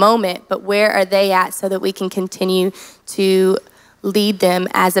feelings in the moment, but where are they at so that we can continue to lead them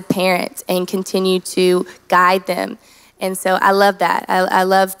as a parent and continue to guide them. And so I love that. I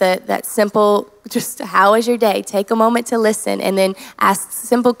love that simple, just how was your day? Take a moment to listen and then ask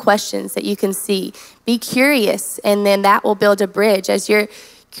simple questions that you can see. Be curious, and then that will build a bridge. As your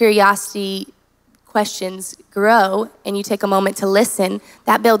curiosity questions grow and you take a moment to listen,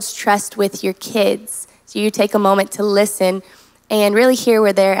 that builds trust with your kids. So you take a moment to listen and really hear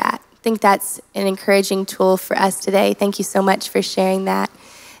where they're at. I think that's an encouraging tool for us today. Thank you so much for sharing that.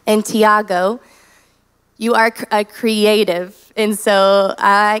 And Tiago, you are a creative, and so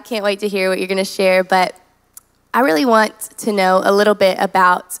I can't wait to hear what you're going to share, but I really want to know a little bit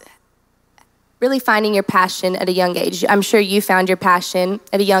about really finding your passion at a young age. I'm sure you found your passion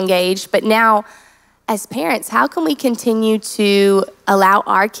at a young age, but now as parents, how can we continue to allow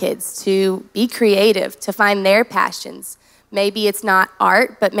our kids to be creative, to find their passions? Maybe it's not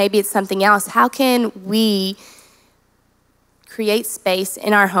art, but maybe it's something else. How can we create space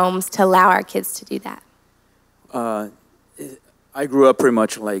in our homes to allow our kids to do that? I grew up pretty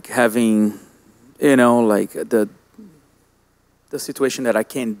much like having, like the situation that I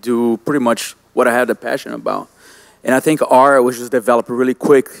can't do pretty much what I had the passion about. And I think art was just developed really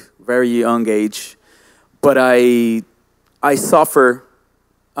quick, very young age. But I suffer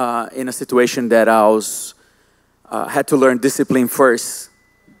in a situation that I was, had to learn discipline first,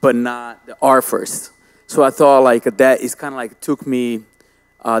 but not the art first. So I thought like that is kind of like took me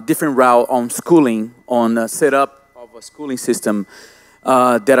a different route on schooling, on the setup of a schooling system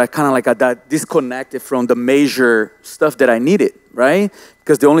that I kind of like got disconnected from the major stuff that I needed, right?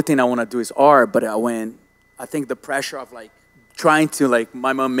 Because the only thing I want to do is art, but I think the pressure of like trying to like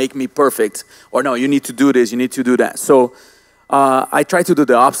my mom make me perfect, or no, you need to do this, you need to do that. So I try to do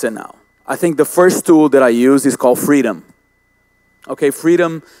the opposite now. I think the first tool that I use is called freedom. Okay,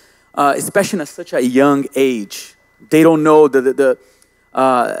 freedom, especially at such a young age. They don't know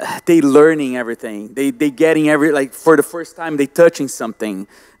they learning everything. They getting like for the first time they touching something.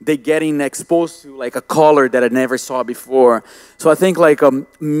 They getting exposed to like a color that I never saw before. So I think like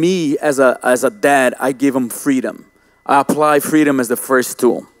me as a dad, I give them freedom. I apply freedom as the first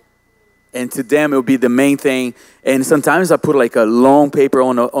tool. And to them, it will be the main thing. And sometimes I put like a long paper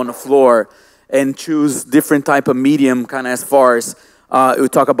on the floor and choose different type of medium, kind of as far as we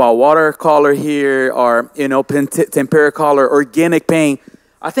talk about watercolor here, or tempera color, organic paint.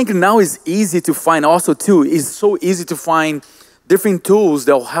 I think now is easy to find. Also, too, it's so easy to find different tools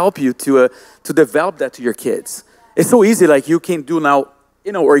that will help you to develop that to your kids. It's so easy. Like you can do now,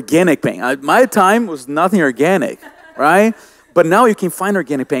 organic paint. My time was nothing organic, right? But now you can find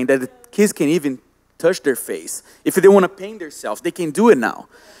organic paint that the kids can even touch their face. If they want to paint themselves, they can do it now.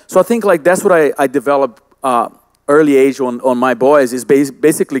 So I think like that's what I developed early age on my boys, is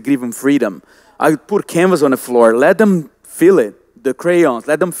basically give them freedom. I put canvas on the floor, let them feel it, the crayons,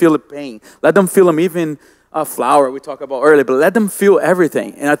 let them feel the paint, let them feel them even a flower we talked about earlier, but let them feel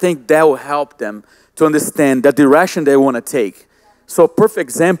everything. And I think that will help them to understand the direction they want to take. So perfect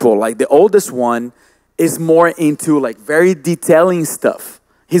example, like the oldest one is more into like very detailing stuff.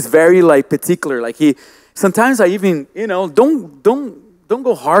 He's very like particular. Like sometimes I even, don't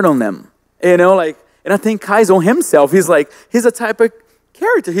go hard on them, and I think Kai's on himself. He's a type of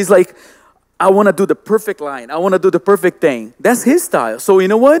character. He's like, I want to do the perfect line. I want to do the perfect thing. That's his style. So you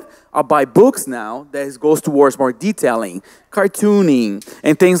know what? I'll buy books now that goes towards more detailing, cartooning,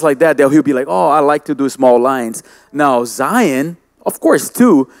 and things like that. That he'll be like, oh, I like to do small lines. Now Zion, of course,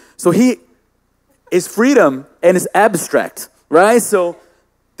 too. So he is freedom and is abstract, right? So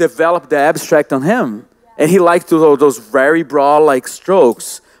develop the abstract on him. And he likes to do those very broad like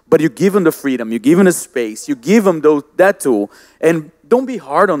strokes. But you give him the freedom, you give him the space, you give him that tool. And don't be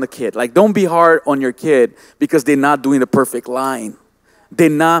hard on the kid. Like, don't be hard on your kid because they're not doing the perfect line. They're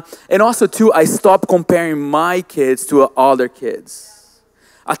not. And also, too, I stopped comparing my kids to other kids.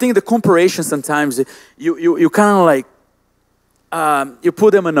 I think the comparison sometimes, you kind of like, you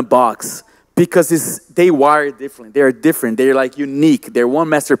put them in a box because they wire differently. They're different. They're like unique. They're one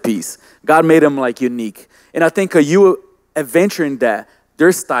masterpiece. God made them like unique. And I think you adventuring that,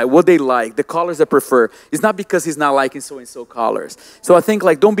 their style, what they like, the colors they prefer. It's not because he's not liking so-and-so colors. So I think,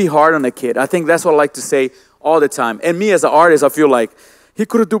 like, don't be hard on the kid. I think that's what I like to say all the time. And me as an artist, I feel like he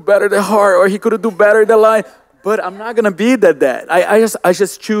could have do better the heart, or he could have do better the line. But I'm not going to be that. I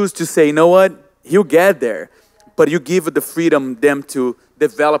just choose to say, you know what? He'll get there. But you give the freedom them to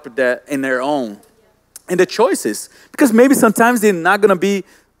develop that in their own. And the choices. Because maybe sometimes they're not going to be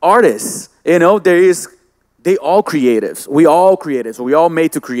artists. They all creatives. We all creatives. We all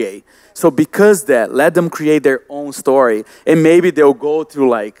made to create. So because that, let them create their own story. And maybe they'll go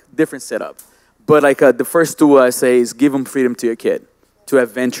through like different setup. But like the first tool I say is give them freedom to your kid to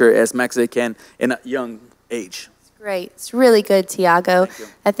adventure as much as they can in a young age. Great. It's really good, Tiago.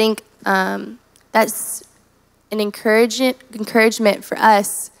 I think that's an encouragement for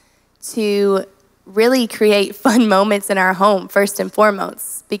us to really create fun moments in our home, first and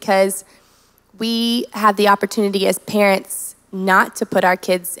foremost, because we have the opportunity as parents not to put our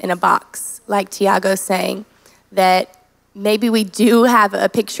kids in a box, like Tiago's saying, that maybe we do have a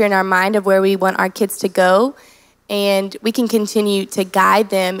picture in our mind of where we want our kids to go, and we can continue to guide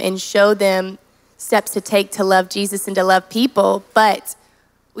them and show them steps to take to love Jesus and to love people, but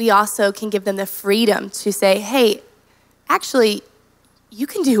we also can give them the freedom to say, hey, actually, you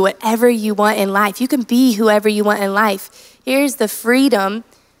can do whatever you want in life. You can be whoever you want in life. Here's the freedom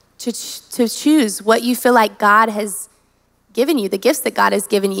to choose what you feel like God has given you, the gifts that God has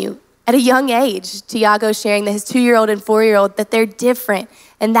given you. At a young age, Tiago sharing that his 2-year-old and 4-year-old, that they're different,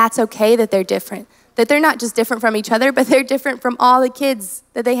 and that's okay that they're different. That they're not just different from each other, but they're different from all the kids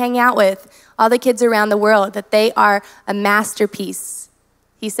that they hang out with, all the kids around the world, that they are a masterpiece.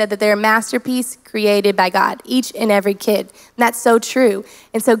 He said that they're a masterpiece created by God, each and every kid. And that's so true.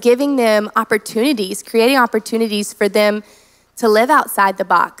 And so giving them opportunities, creating opportunities for them to live outside the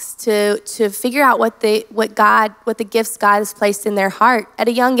box, to figure out what the gifts God has placed in their heart at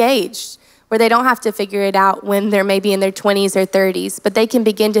a young age, where they don't have to figure it out when they're maybe in their 20s or 30s, but they can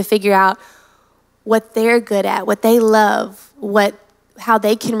begin to figure out what they're good at, what they love, how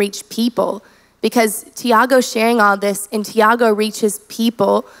they can reach people. Because Tiago's sharing all this, and Tiago reaches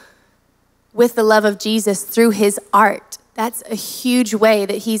people with the love of Jesus through his art. That's a huge way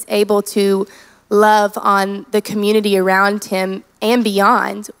that he's able to love on the community around him and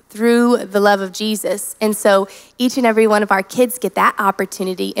beyond through the love of Jesus. And so each and every one of our kids get that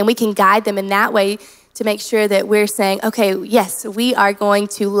opportunity, and we can guide them in that way to make sure that we're saying, okay, yes, we are going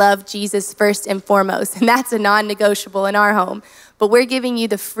to love Jesus first and foremost, and that's a non-negotiable in our home. But we're giving you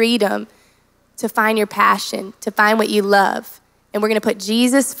the freedom to find your passion, to find what you love. And we're going to put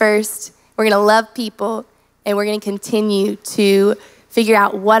Jesus first, we're going to love people, and we're going to continue to figure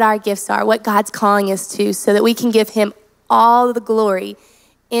out what our gifts are, what God's calling us to, so that we can give him all the glory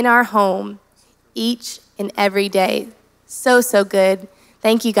in our home each and every day. So, so good.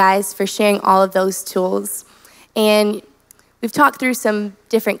 Thank you guys for sharing all of those tools. And we've talked through some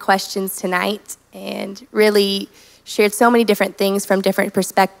different questions tonight and really shared so many different things from different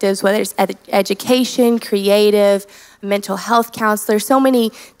perspectives, whether it's education, creative, mental health counselor, so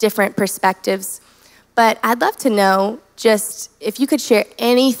many different perspectives. But I'd love to know just if you could share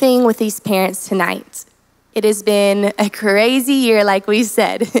anything with these parents tonight. It has been a crazy year, like we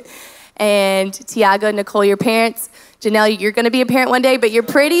said. And Tiago, Nicole, your parents, Janelle, you're going to be a parent one day, but you're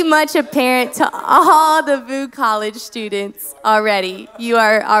pretty much a parent to all the VOUS college students already. You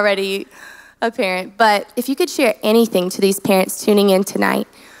are already a parent. But if you could share anything to these parents tuning in tonight,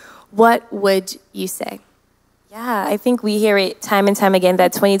 what would you say? Yeah, I think we hear it time and time again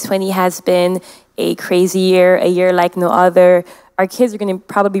that 2020 has been a crazy year, a year like no other. Our kids are going to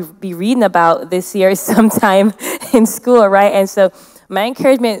probably be reading about this year sometime in school, right? And so my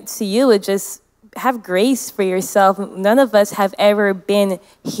encouragement to you would just have grace for yourself. None of us have ever been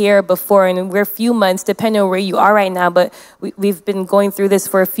here before, and we're a few months, depending on where you are right now, but we've been going through this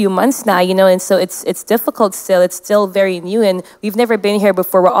for a few months now, you know, and so it's difficult still. It's still very new, and we've never been here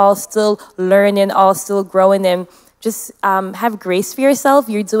before. We're all still learning, all still growing, and just have grace for yourself.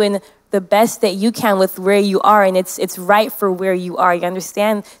 You're doing the best that you can with where you are, and it's right for where you are. You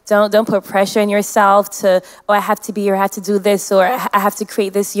understand? Don't put pressure on yourself to, oh, I have to be here, I have to do this, or I have to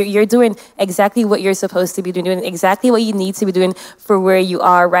create this. You're doing exactly what you're supposed to be doing exactly what you need to be doing for where you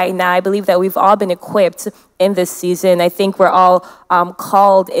are right now. I believe that we've all been equipped in this season. I think we're all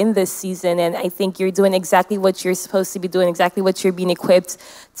called in this season, and I think you're doing exactly what you're supposed to be doing, exactly what you're being equipped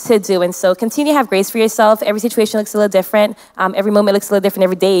to do. And so continue to have grace for yourself. Every situation looks a little different. Every moment looks a little different.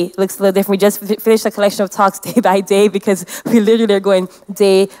 Every day looks a little different. We just finished a collection of talks day by day because we literally are going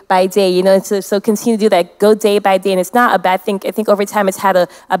day by day, you know, and so continue to do that. Go day by day, and it's not a bad thing. I think over time it's had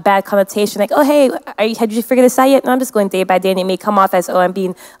a bad connotation, like, oh, hey, had you figured this out yet? No, I'm just going day by day, and it may come off as, oh, I'm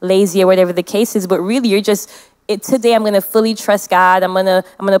being lazy or whatever the case is, but really you're just, today I'm going to fully trust God. I'm going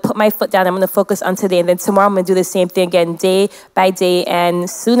to put my foot down. I'm going to focus on today. And then tomorrow I'm going to do the same thing again, day by day. And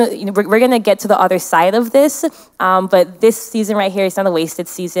soon, you know, we're going to get to the other side of this. But this season right here is not a wasted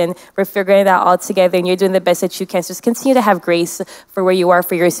season. We're figuring it out all together, and you're doing the best that you can. So just continue to have grace for where you are,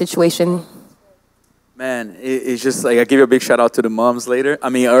 for your situation. Man, it's just like, I give you a big shout out to the moms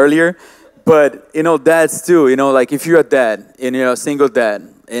earlier. But, you know, dads too, you know, like if you're a dad and you're a single dad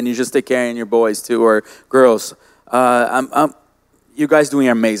and you just take care of your boys too, or girls, you guys doing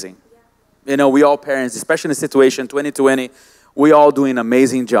amazing. You know, we all parents, especially in the situation 2020, we all doing an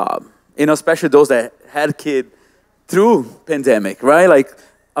amazing job. You know, especially those that had kid through pandemic, right? Like,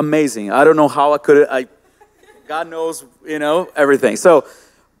 amazing. I don't know how God knows, everything. So,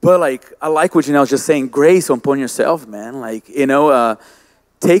 but like, I like what Janelle's just saying, grace upon yourself, man. Like,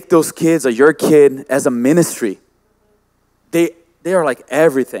 take those kids or your kid as a ministry. They are like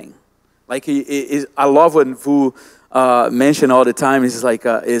everything. Like, I love what Vu mentioned all the time.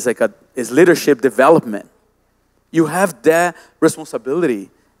 It's leadership development. You have that responsibility.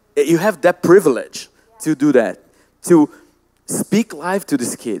 You have that privilege to do that, to speak life to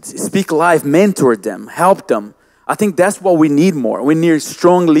these kids, speak life, mentor them, help them. I think that's what we need more. We need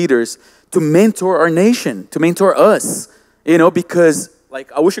strong leaders to mentor our nation, to mentor us, because like,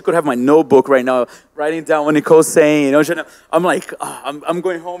 I wish I could have my notebook right now, writing down what Nicole's saying, I'm like, I'm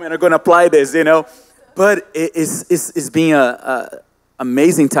going home and I'm going to apply this, But it's been a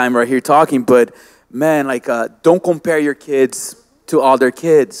amazing time right here talking, but man, like, don't compare your kids to other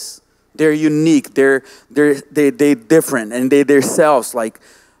kids. They're unique. They're different, and they're selves. Like,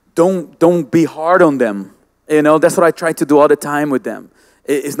 don't be hard on them. That's what I try to do all the time with them.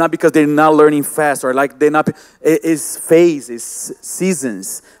 It's not because they're not learning fast or like they're not. It's phase, it's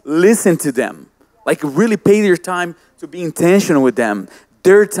seasons. Listen to them. Like, really pay your time to be intentional with them.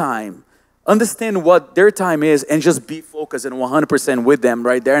 Their time. Understand what their time is and just be focused and 100% with them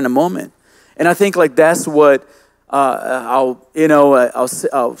right there in the moment. And I think like that's what I'll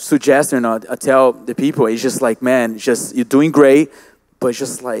suggest and I'll tell the people. It's just like, man, you're doing great, but it's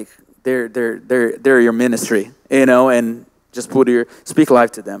just like they're your ministry, and just speak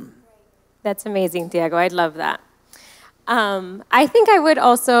life to them. That's amazing, Diego. I'd love that. I think I would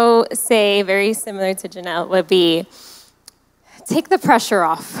also say, very similar to Janelle, would be take the pressure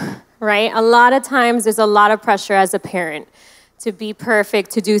off, right? A lot of times there's a lot of pressure as a parent to be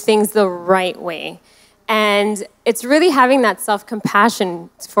perfect, to do things the right way. And it's really having that self-compassion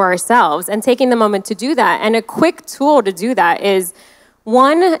for ourselves and taking the moment to do that. And a quick tool to do that is,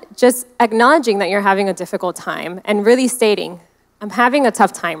 one, just acknowledging that you're having a difficult time and really stating, I'm having a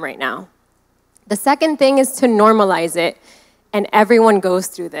tough time right now. The second thing is to normalize it, and everyone goes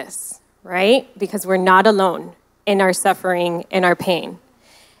through this, right? Because we're not alone in our suffering, in our pain.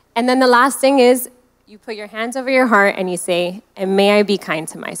 And then the last thing is you put your hands over your heart and you say, and may I be kind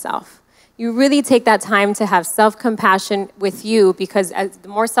to myself. You really take that time to have self-compassion with you, because the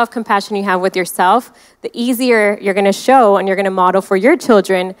more self-compassion you have with yourself, the easier you're going to show and you're going to model for your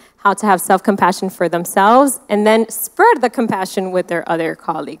children how to have self-compassion for themselves, and then spread the compassion with their other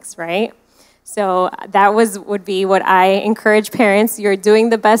colleagues, right? So that would be what I encourage parents. You're doing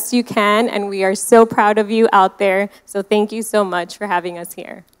the best you can, and we are so proud of you out there. So thank you so much for having us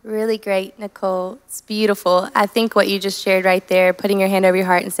here. Really great, Nicole. It's beautiful. I think what you just shared right there, putting your hand over your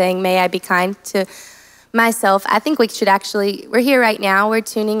heart and saying, may I be kind to myself. I think we should we're here right now. We're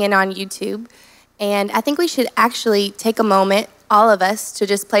tuning in on YouTube. And I think we should actually take a moment, all of us, to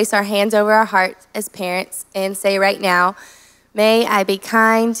just place our hands over our hearts as parents and say right now, may I be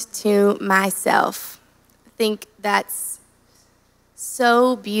kind to myself. I think that's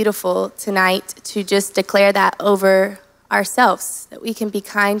so beautiful tonight to just declare that over ourselves, that we can be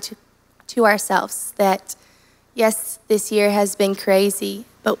kind to ourselves, that yes, this year has been crazy,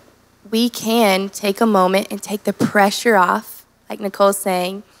 but we can take a moment and take the pressure off, like Nicole's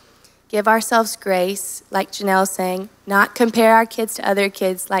saying, give ourselves grace, like Janelle's saying, not compare our kids to other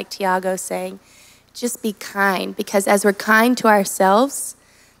kids, like Tiago's saying. Just be kind, because as we're kind to ourselves,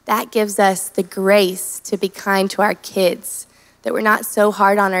 that gives us the grace to be kind to our kids, that we're not so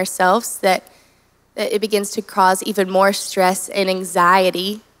hard on ourselves that it begins to cause even more stress and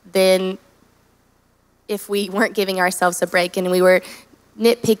anxiety than if we weren't giving ourselves a break and we were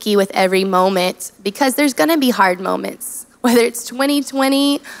nitpicky with every moment, because there's going to be hard moments, whether it's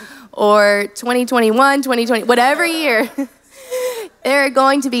 2020 or 2021, 2020, whatever year. There are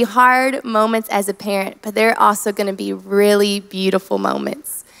going to be hard moments as a parent, but there are also going to be really beautiful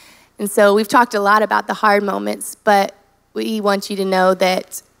moments. And so we've talked a lot about the hard moments, but we want you to know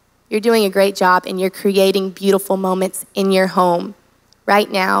that you're doing a great job and you're creating beautiful moments in your home.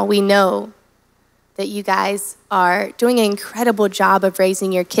 Right now, we know that you guys are doing an incredible job of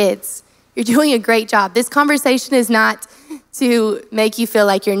raising your kids. You're doing a great job. This conversation is not to make you feel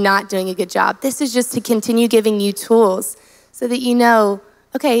like you're not doing a good job. This is just to continue giving you tools so that you know,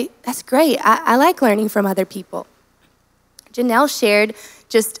 okay, that's great. I like learning from other people. Janelle shared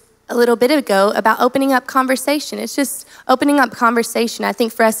just a little bit ago about opening up conversation. It's just opening up conversation. I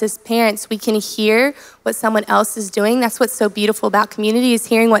think for us as parents, we can hear what someone else is doing. That's what's so beautiful about community, is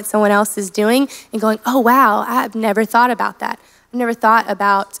hearing what someone else is doing and going, oh, wow, I've never thought about that. I've never thought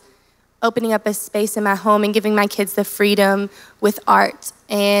about opening up a space in my home and giving my kids the freedom with art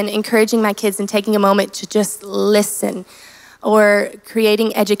and encouraging my kids and taking a moment to just listen, or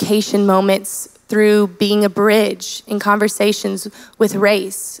creating education moments through being a bridge in conversations with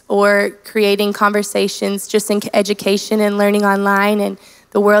race, or creating conversations just in education and learning online and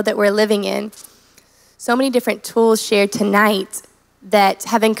the world that we're living in. So many different tools shared tonight that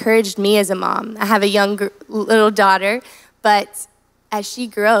have encouraged me as a mom. I have a young little daughter, but as she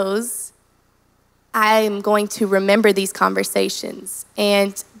grows, I'm going to remember these conversations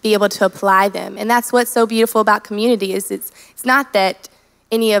and be able to apply them. And that's what's so beautiful about community, is it's not that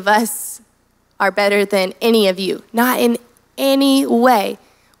any of us are better than any of you, not in any way.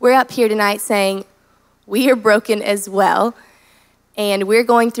 We're up here tonight saying we are broken as well, and we're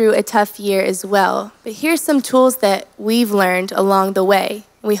going through a tough year as well. But here's some tools that we've learned along the way,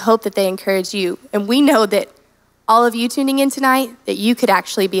 and we hope that they encourage you. And we know that all of you tuning in tonight, that you could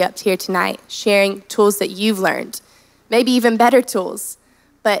actually be up here tonight sharing tools that you've learned, maybe even better tools,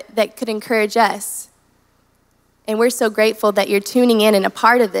 but that could encourage us. And we're so grateful that you're tuning in and a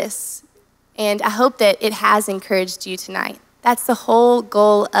part of this. And I hope that it has encouraged you tonight. That's the whole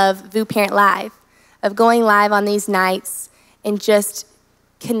goal of VOUS Parent Live, of going live on these nights and just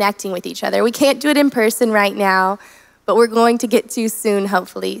connecting with each other. We can't do it in person right now, but we're going to get to soon,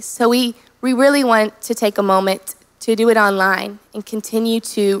 hopefully. So we really want to take a moment to do it online and continue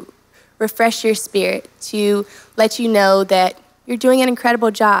to refresh your spirit, to let you know that you're doing an incredible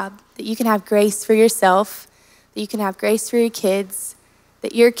job, that you can have grace for yourself, that you can have grace for your kids,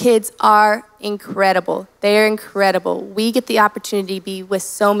 that your kids are incredible. They're incredible. We get the opportunity to be with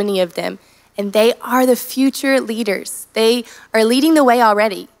so many of them, and they are the future leaders. They are leading the way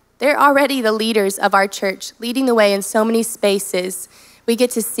already. They're already the leaders of our church, leading the way in so many spaces. We get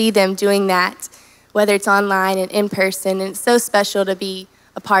to see them doing that, whether it's online and in person, and it's so special to be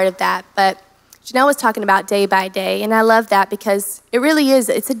a part of that. But Janelle was talking about day by day, and I love that because it really is.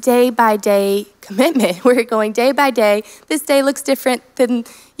 It's a day-by-day commitment. We're going day by day. This day looks different than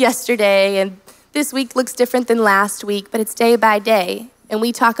yesterday, and this week looks different than last week, but it's day by day. And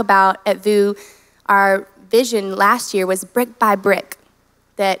we talk about at VOUS, our vision last year was brick by brick,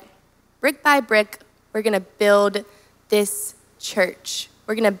 that brick by brick, we're going to build this church.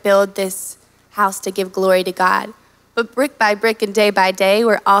 We're going to build this house to give glory to God. But brick by brick and day by day,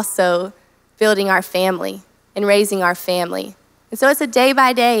 we're also building our family and raising our family. And so it's a day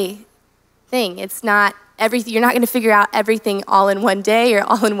by day thing. It's not everything. You're not going to figure out everything all in one day or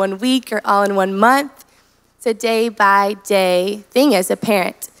all in 1 week or all in 1 month. It's a day by day thing as a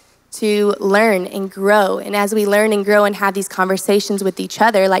parent to learn and grow. And as we learn and grow and have these conversations with each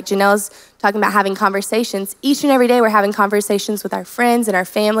other, like Janelle's talking about having conversations, each and every day we're having conversations with our friends and our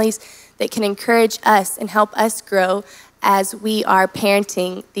families that can encourage us and help us grow as we are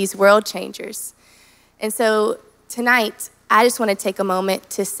parenting these world changers. And so tonight, I just want to take a moment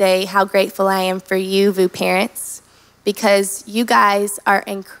to say how grateful I am for you, VOUS parents, because you guys are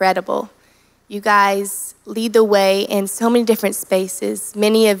incredible. You guys lead the way in so many different spaces.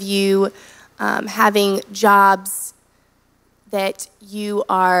 Many of you having jobs that you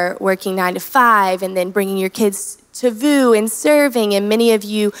are working 9 to 5 and then bringing your kids to VOUS and serving, and many of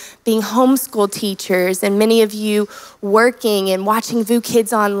you being homeschool teachers, and many of you working and watching VOUS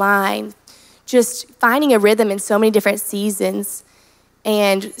kids online, just finding a rhythm in so many different seasons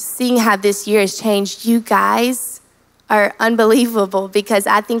and seeing how this year has changed. You guys are unbelievable, because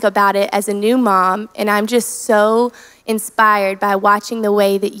I think about it as a new mom, and I'm just so inspired by watching the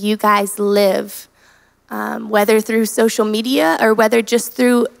way that you guys live, whether through social media or whether just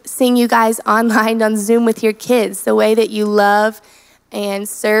through seeing you guys online on Zoom with your kids, the way that you love and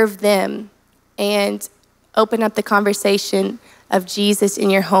serve them and open up the conversation of Jesus in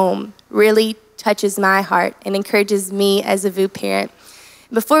your home really touches my heart and encourages me as a VOUS parent.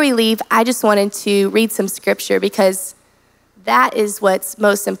 Before we leave, I just wanted to read some scripture, because that is what's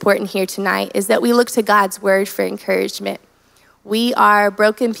most important here tonight, is that we look to God's word for encouragement. We are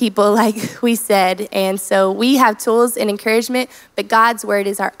broken people, like we said, and so we have tools and encouragement, but God's word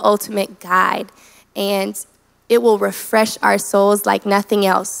is our ultimate guide, and it will refresh our souls like nothing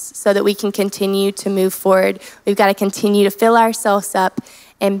else so that we can continue to move forward. We've got to continue to fill ourselves up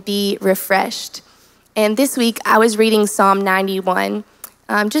and be refreshed. And this week, I was reading Psalm 91,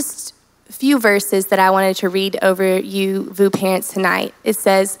 just a few verses that I wanted to read over you VOUS parents tonight. It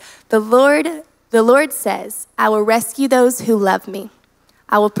says, The Lord says, I will rescue those who love me.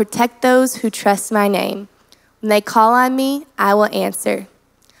 I will protect those who trust my name. When they call on me, I will answer.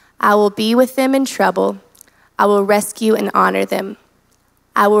 I will be with them in trouble. I will rescue and honor them.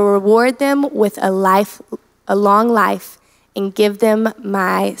 I will reward them with a long life and give them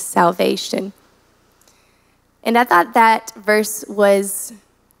my salvation. And I thought that verse was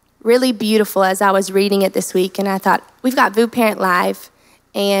really beautiful as I was reading it this week. And I thought, we've got VOUS Parent Live,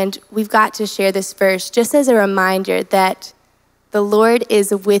 and we've got to share this verse just as a reminder that the Lord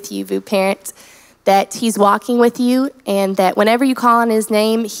is with you, VOUS Parent, that he's walking with you, and that whenever you call on his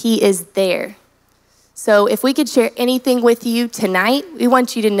name, he is there. So if we could share anything with you tonight, we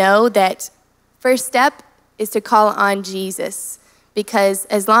want you to know that first step is to call on Jesus, because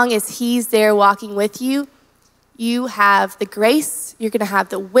as long as he's there walking with you, you have the grace, you're gonna have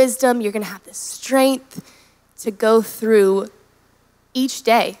the wisdom, you're gonna have the strength to go through each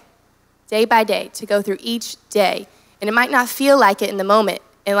day by day, to go through each day. And it might not feel like it in the moment.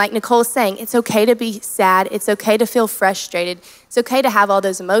 And like Nicole's saying, it's okay to be sad, it's okay to feel frustrated, it's okay to have all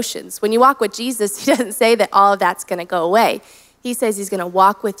those emotions. When you walk with Jesus, he doesn't say that all of that's gonna go away. He says he's gonna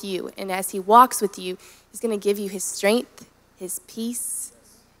walk with you, and as he walks with you, he's gonna give you his strength, his peace,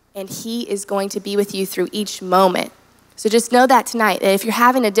 and he is going to be with you through each moment. So just know that tonight, that if you're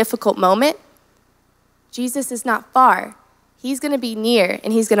having a difficult moment, Jesus is not far. He's gonna be near,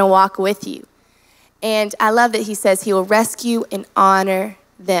 and he's gonna walk with you. And I love that he says he will rescue and honor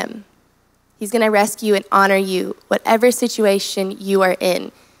them. He's gonna rescue and honor you, whatever situation you are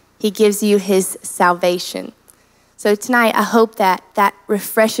in. He gives you his salvation. So tonight, I hope that that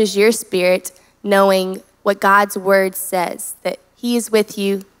refreshes your spirit, knowing what God's word says, that he is with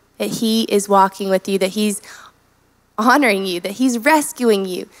you, that he is walking with you, that he's honoring you, that he's rescuing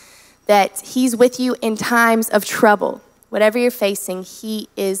you, that he's with you in times of trouble. Whatever you're facing, he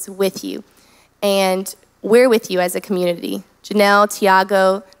is with you. And we're with you as a community. Janelle,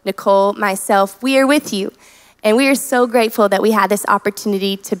 Tiago, Nicole, myself, we are with you. And we are so grateful that we had this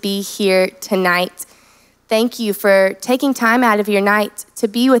opportunity to be here tonight. Thank you for taking time out of your night to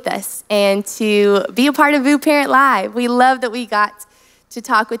be with us and to be a part of VOUS Parent Live. We love that we got to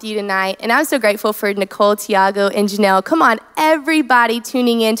talk with you tonight. And I'm so grateful for Nicole, Tiago, and Janelle. Come on, everybody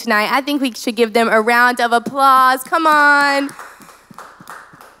tuning in tonight. I think we should give them a round of applause. Come on.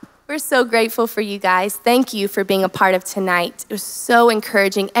 We're so grateful for you guys. Thank you for being a part of tonight. It was so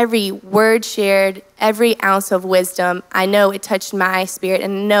encouraging. Every word shared, every ounce of wisdom. I know it touched my spirit,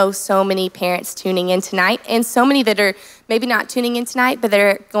 and I know so many parents tuning in tonight, and so many that are maybe not tuning in tonight, but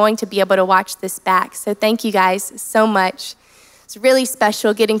they're going to be able to watch this back. So thank you guys so much. It's really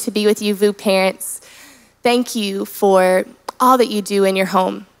special getting to be with you, VOUS parents. Thank you for all that you do in your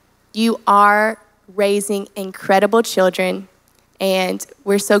home. You are raising incredible children, and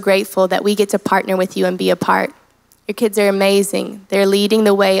we're so grateful that we get to partner with you and be a part. Your kids are amazing. They're leading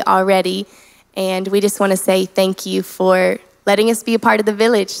the way already, and we just want to say thank you for letting us be a part of the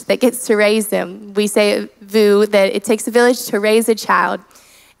village that gets to raise them. We say at VOUS that it takes a village to raise a child,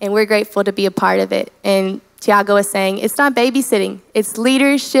 and we're grateful to be a part of it. And Tiago was saying, it's not babysitting, it's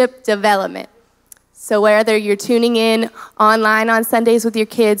leadership development. So whether you're tuning in online on Sundays with your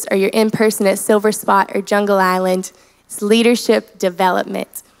kids, or you're in person at Silver Spot or Jungle Island, it's leadership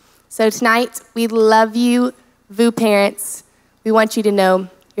development. So tonight, we love you, VOUS parents. We want you to know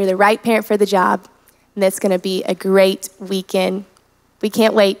you're the right parent for the job, and that's gonna be a great weekend. We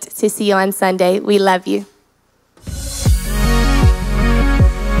can't wait to see you on Sunday. We love you.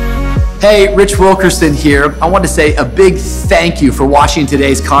 Hey, Rich Wilkerson here. I want to say a big thank you for watching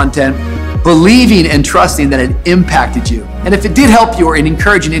today's content, believing and trusting that it impacted you. And if it did help you or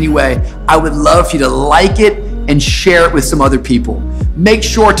encourage in any way, I would love for you to like it and share it with some other people. Make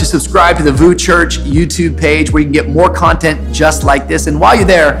sure to subscribe to the VOUS Church YouTube page where you can get more content just like this. And while you're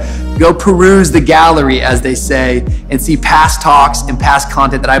there, go peruse the gallery, as they say, and see past talks and past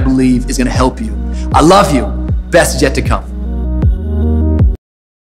content that I believe is going to help you. I love you. Best is yet to come.